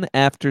season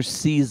after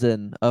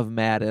season of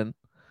Madden.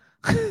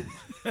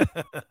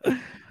 Well,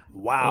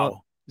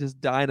 Wow.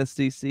 just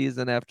dynasty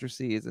season after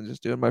season,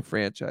 just doing my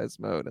franchise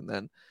mode, and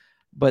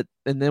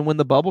then when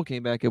the bubble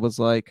came back, it was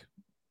like,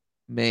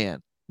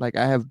 man, like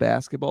I have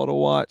basketball to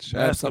watch.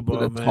 I have something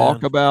Basketball, to talk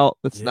man. about.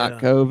 That's not Yeah.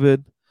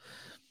 COVID.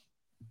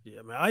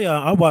 Yeah, man.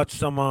 I watched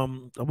some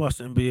I watched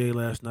the NBA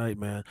last night,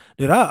 man.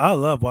 Dude, I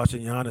love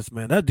watching Giannis,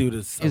 man. That dude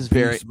is a beast,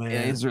 Yeah,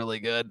 man. he's really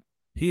good.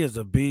 He is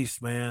a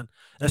beast, man.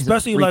 He's a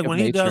Especially freak like of when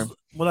he nature. does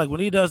when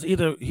he does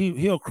either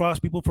he'll cross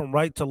people from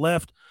right to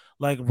left,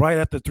 like right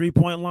at the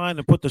 3-point line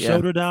and put the Yeah,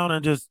 shoulder down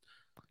and two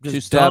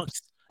just dunk.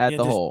 steps at Yeah,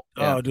 the just hole.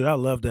 Yeah. oh dude, I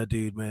love that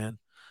dude, man.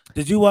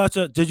 Did you watch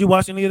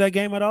any of that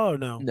game at all or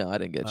no? No, I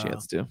didn't get a Uh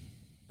chance to.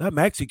 that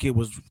Maxi kid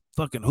was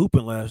fucking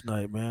hooping last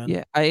night, man.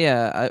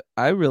 Yeah,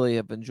 I really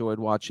have enjoyed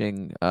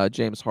watching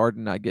James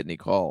Harden not get any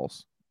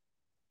calls.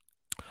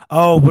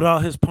 Oh, with all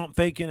his pump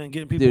faking and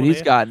getting people Dude, in the he's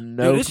air. got Dude,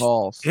 no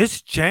calls.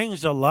 it's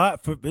changed a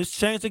lot it's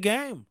changed the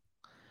game.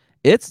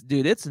 It's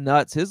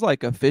nuts. His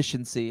like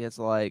efficiency is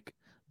like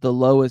the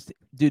lowest.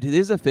 Dude,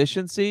 his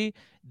efficiency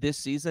this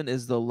season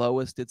is the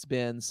lowest it's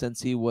been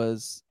since he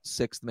was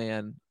sixth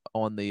man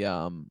on the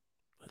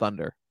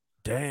Thunder.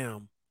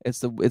 Damn. It's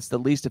the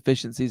least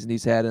efficient season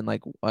he's had in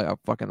like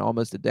fucking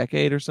almost a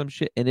decade or some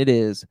shit. And it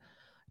is,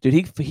 dude.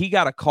 He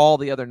got a call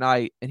the other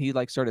night and he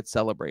like started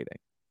celebrating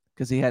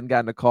because he hadn't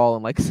gotten a call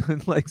in like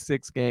in like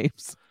 6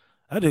 games.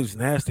 That dude's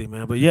nasty,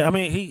 man. But yeah, I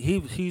mean,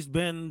 he's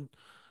been,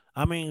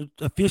 I mean,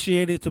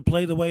 officiated to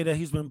play the way that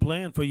he's been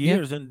playing for Yeah,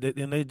 years, and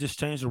they just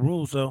changed the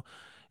rules, so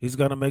he's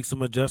got to make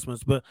some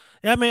adjustments. But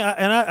yeah, I mean,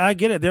 I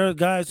get it. There are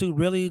guys who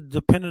really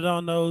depended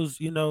on those.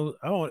 I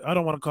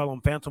don't want to call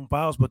them phantom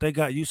fouls, but they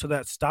got used to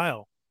that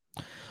style.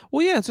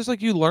 well, yeah. It's just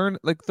like you learn.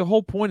 Like the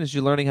whole point is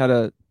you learning how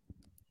to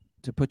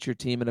put your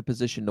team in a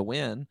position to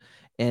win.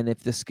 And if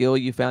the skill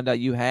you found out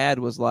you had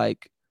was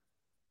like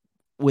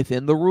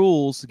within the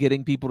rules,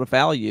 getting people to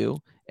foul you,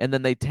 and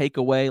then they take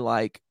away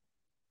like,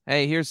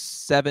 hey, here's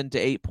 7 to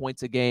 8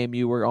 points a game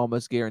you were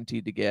almost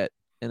guaranteed to get,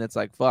 and it's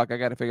like, fuck, I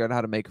got to figure out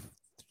how to make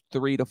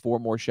 3 to 4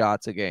 more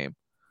shots a game.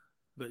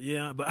 But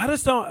yeah, but I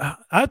just don't.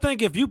 I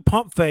think if you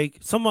pump fake,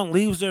 someone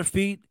leaves their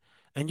feet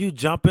and you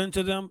jump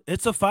into them,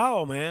 it's a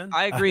foul, man.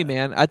 I agree,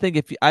 man. I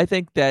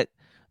think that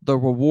the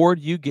reward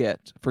you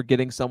get for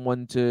getting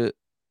someone to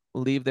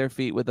leave their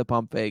feet with a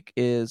pump fake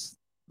is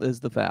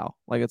the foul.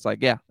 Like it's like,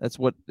 yeah, that's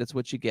what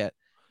you get.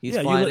 He's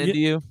Yeah, flying into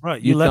you.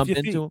 right. You You left jump your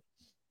into feet. him.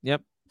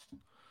 Yep.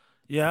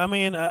 Yeah, I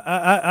mean,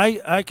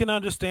 I can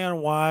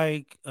understand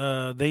why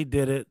they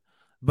did it,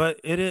 but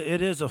it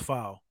is a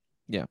foul.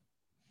 Yeah.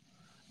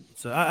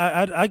 So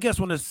I guess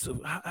when it's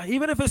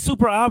even if it's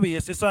super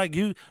obvious, it's like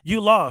you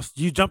lost.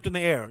 You jumped in the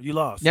air. You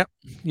lost. Yep.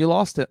 You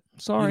lost it.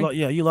 Sorry.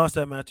 Yeah, you lost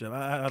that matchup.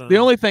 I don't The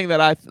know. only thing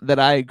that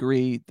I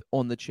agreed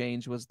on the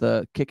change was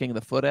the kicking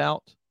the foot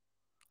out.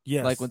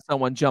 Like Yes. when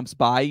someone jumps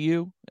by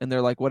you and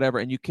they're like whatever,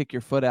 and you kick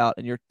your foot out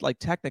and you're like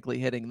technically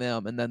hitting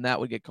them, and then that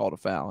would get called a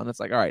foul. And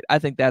it's like, all right, I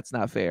think that's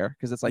not fair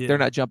because it's like they're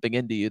Yeah. not jumping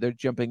into you; they're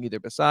jumping either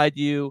beside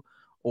you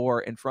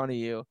or in front of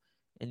you,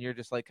 and you're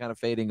just like kind of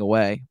fading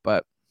away.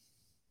 But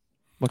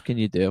what can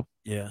you do?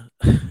 Yeah.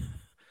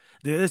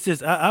 Dude, it's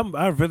just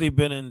I've really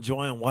been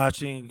enjoying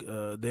watching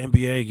the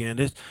NBA again.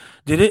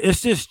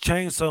 It's just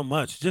changed so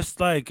much. Just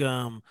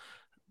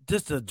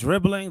the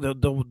dribbling,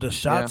 the Yeah.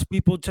 shots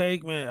people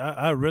take, man.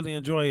 I really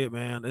enjoy it,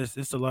 man.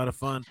 It's a lot of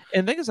fun.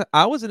 And the thing is,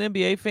 I was an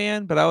NBA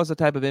fan, but I was the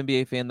type of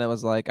NBA fan that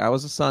was like, I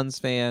was a Suns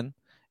fan,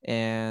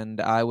 and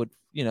I would,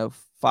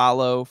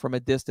 follow from a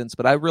distance,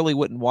 but I really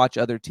wouldn't watch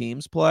other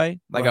teams play.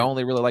 Like I Right.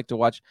 only really like to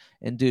watch.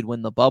 And dude,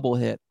 when the bubble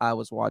hit, I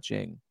was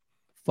watching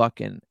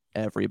fucking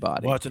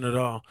everybody, Watching it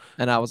all.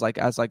 and I was like,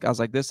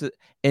 this is.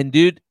 And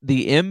dude,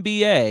 the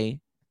NBA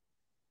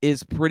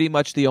is pretty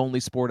much the only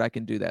sport I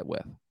can do that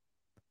with.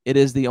 It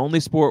is the only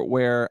sport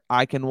where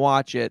I can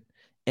watch it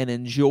and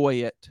enjoy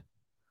it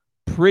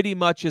pretty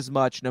much as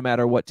much no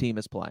matter what team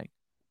is playing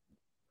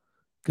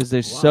because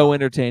they're so Wow.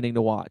 entertaining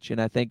to watch. And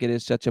I think it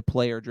is such a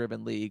player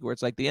driven league where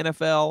it's like the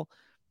NFL,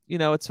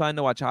 it's fine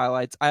to watch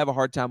highlights. I have a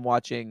hard time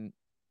watching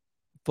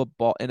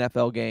football,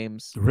 NFL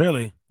games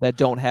Really? that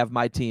don't have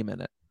my team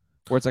in it,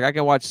 where it's like I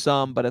can watch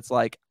some, but it's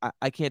like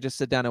I can't just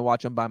sit down and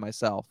watch them by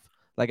myself.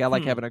 Like I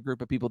like Hmm. having a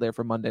group of people there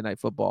for Monday Night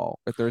Football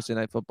or Thursday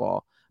Night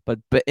Football. But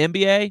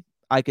NBA,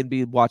 I can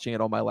be watching it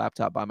on my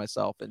laptop by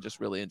myself and just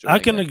really I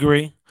enjoying can it.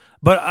 agree.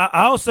 But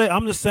I'll say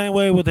I'm the same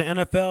way with the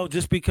NFL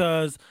just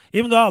because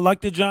even though I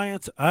like the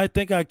Giants, I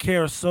think I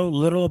care so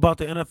little about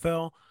the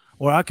NFL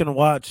where I can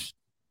watch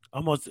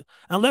almost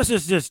unless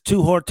it's just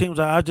two horde teams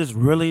I just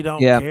really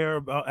don't Yeah, care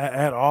about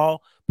at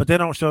all. But they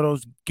don't show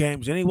those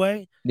games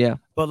anyway. yeah.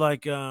 But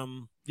like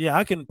yeah,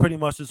 I can pretty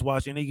much just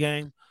watch any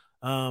game.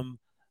 Um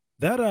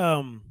that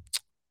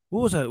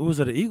what was that? Was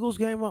it an Eagles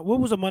game? What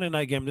was the Monday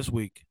night game this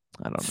week?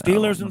 I don't know. I don't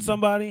Steelers and remember.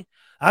 somebody.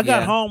 I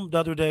got Yeah, home the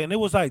other day and it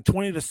was like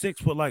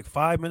 20-6 with like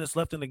 5 minutes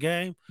left in the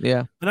game.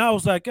 yeah, And I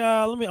was like,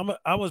 I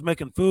was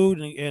making food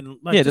and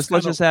like yeah. just Just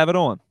let's kind of, just have it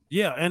on.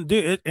 yeah. And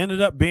dude, it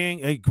ended up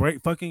being a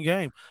great fucking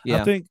game. I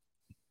Yeah, think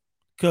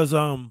because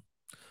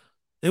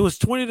it was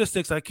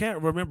 20-6. I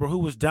can't remember who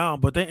was down,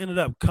 but they ended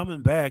up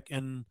coming back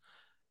and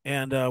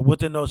And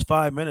within those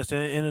 5 minutes, it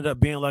ended up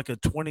being like a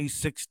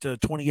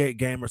 26-28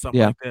 game or something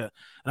Yeah. like that.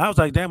 And I was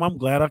like, damn, I'm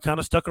glad I kind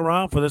of stuck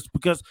around for this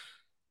because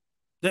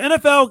the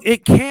NFL,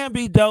 it can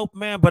be dope,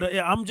 man, but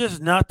I'm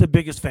just not the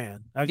biggest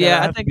fan. I Yeah,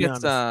 I have to think be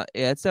it's honest.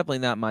 it's definitely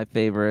not my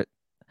favorite.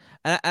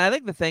 And I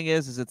think the thing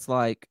is it's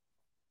like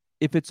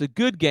if it's a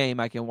good game,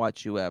 I can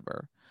watch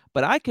whoever.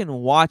 But I can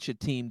watch a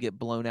team get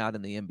blown out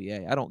in the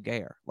NBA. I don't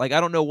care. Like I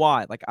don't know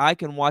why. Like I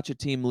can watch a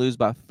team lose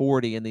by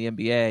 40 in the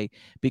NBA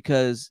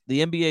because the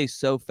NBA is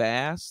so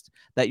fast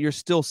that you're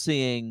still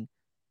seeing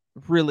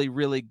really,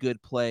 really good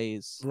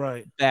plays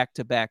Right. back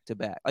to back to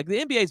back. Like the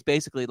NBA is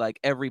basically like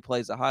every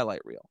play is a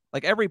highlight reel.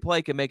 Like every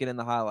play can make it in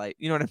the highlight.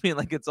 You know what I mean?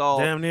 Like it's all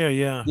Damn near,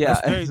 yeah.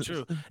 That's yeah. very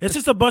true. It's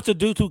just a bunch of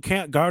dudes who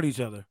can't guard each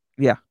other.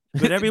 Yeah.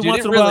 But every Dude, once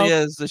it in a really while,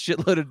 is a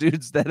shitload of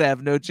dudes that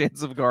have no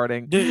chance of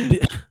guarding. do, do,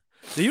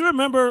 do you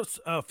remember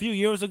a few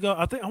years ago?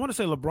 I want to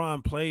say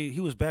LeBron played. He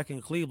was back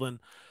in Cleveland,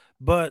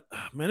 but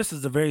man, this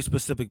is a very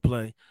specific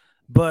play.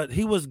 But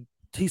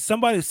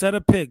somebody set a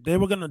pick. They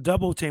were gonna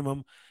double team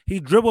him. He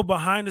dribbled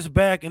behind his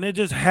back, and it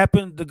just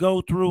happened to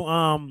go through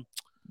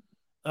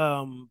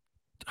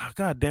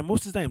God damn,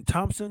 what's his name?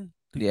 Thompson.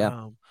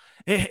 Yeah.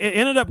 It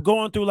ended up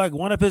going through like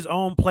one of his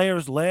own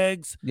players'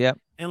 legs. Yep.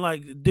 And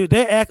like, dude,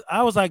 they act.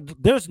 I was like,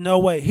 "There's no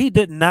way he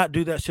did not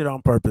do that shit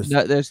on purpose."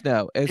 No, there's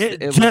no. It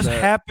It was just a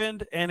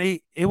happened, and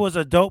it was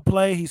a dope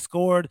play. He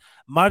scored.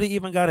 Might have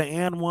even got an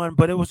and one,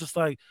 but it was just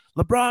like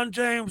LeBron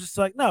James. It's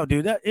like, no,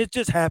 dude, that it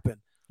just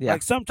happened. yeah.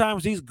 Like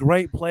sometimes these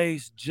great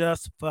plays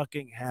just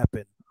fucking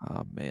happen.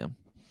 Oh man.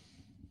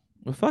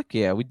 Well, fuck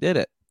yeah, we did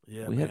it.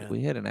 Yeah, We man,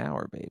 hit an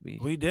hour, baby.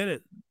 we did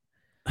it.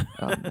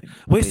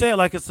 We Wait, say it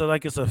like it's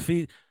a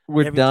feat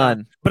we're every time,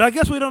 done. but I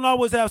guess we don't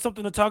always have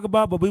something to talk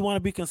about. But we want to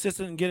be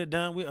consistent and get it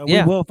done. We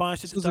Yeah, will find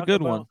shit this to was a talk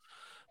good about. one.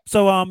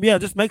 So yeah,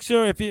 just make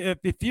sure if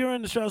you're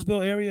in the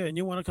Charlottesville area and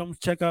you want to come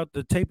check out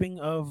the taping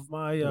of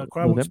my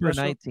Crowdwork November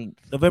special, 19th.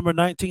 November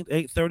 19th,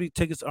 8:30.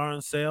 Tickets are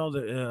on sale.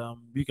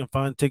 You can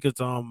find tickets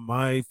on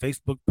my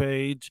Facebook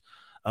page,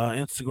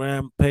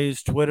 Instagram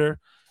page, Twitter,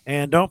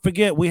 and don't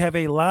forget we have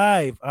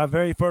our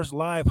very first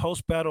live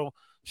host battle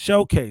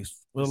showcase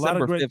with a lot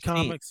of December great 15th.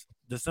 comics.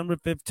 December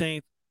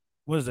 15th.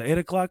 What is it? 8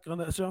 o'clock on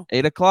that show?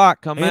 8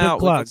 o'clock. Come 8 out.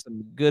 We o'clock. got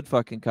some good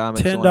fucking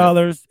comics on it.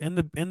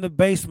 $10 in the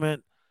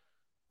basement,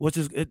 which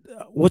is it,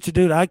 what you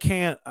do. I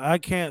can't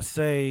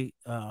say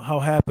how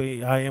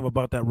happy I am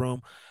about that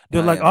room,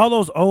 dude. I Like am. all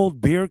those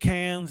old beer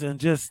cans and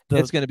just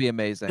It's gonna be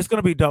amazing. it's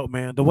gonna be dope,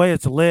 man. The way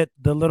it's lit,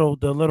 the little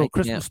I can't.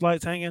 Christmas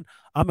lights hanging.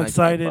 I'm I can't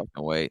excited,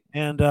 fucking wait.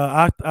 and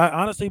I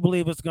honestly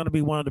believe it's gonna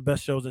be one of the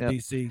best shows in Yep.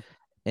 DC.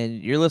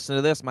 And you're listening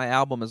to this. My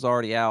album is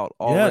already out.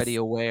 Already Yes,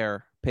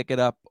 aware. Pick it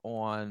up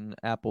on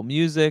Apple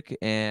Music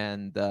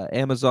and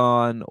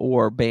Amazon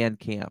or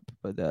Bandcamp.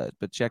 But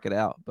check it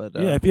out. But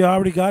yeah. If you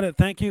already got it,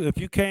 thank you. If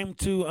you came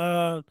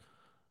to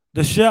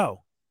the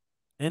show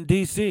in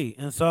DC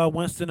and saw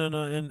Winston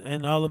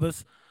and all of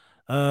us.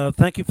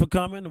 Thank you for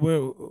coming.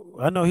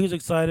 I know he's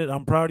excited.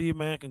 I'm proud of you,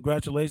 man.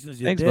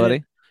 Congratulations, you thanks, did it,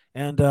 buddy.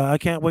 and I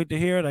can't wait to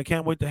hear it. I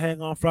can't wait to hang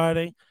on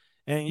Friday.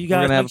 And you We're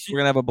guys gonna have make sure, we're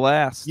gonna have a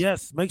blast.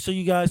 yes, make sure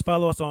you guys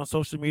follow us on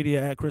social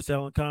media at Chris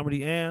Allen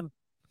Comedy and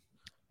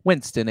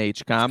Winston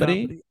H.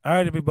 Comedy. All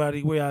right,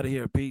 everybody, we're out of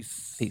here.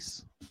 Peace.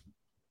 Peace.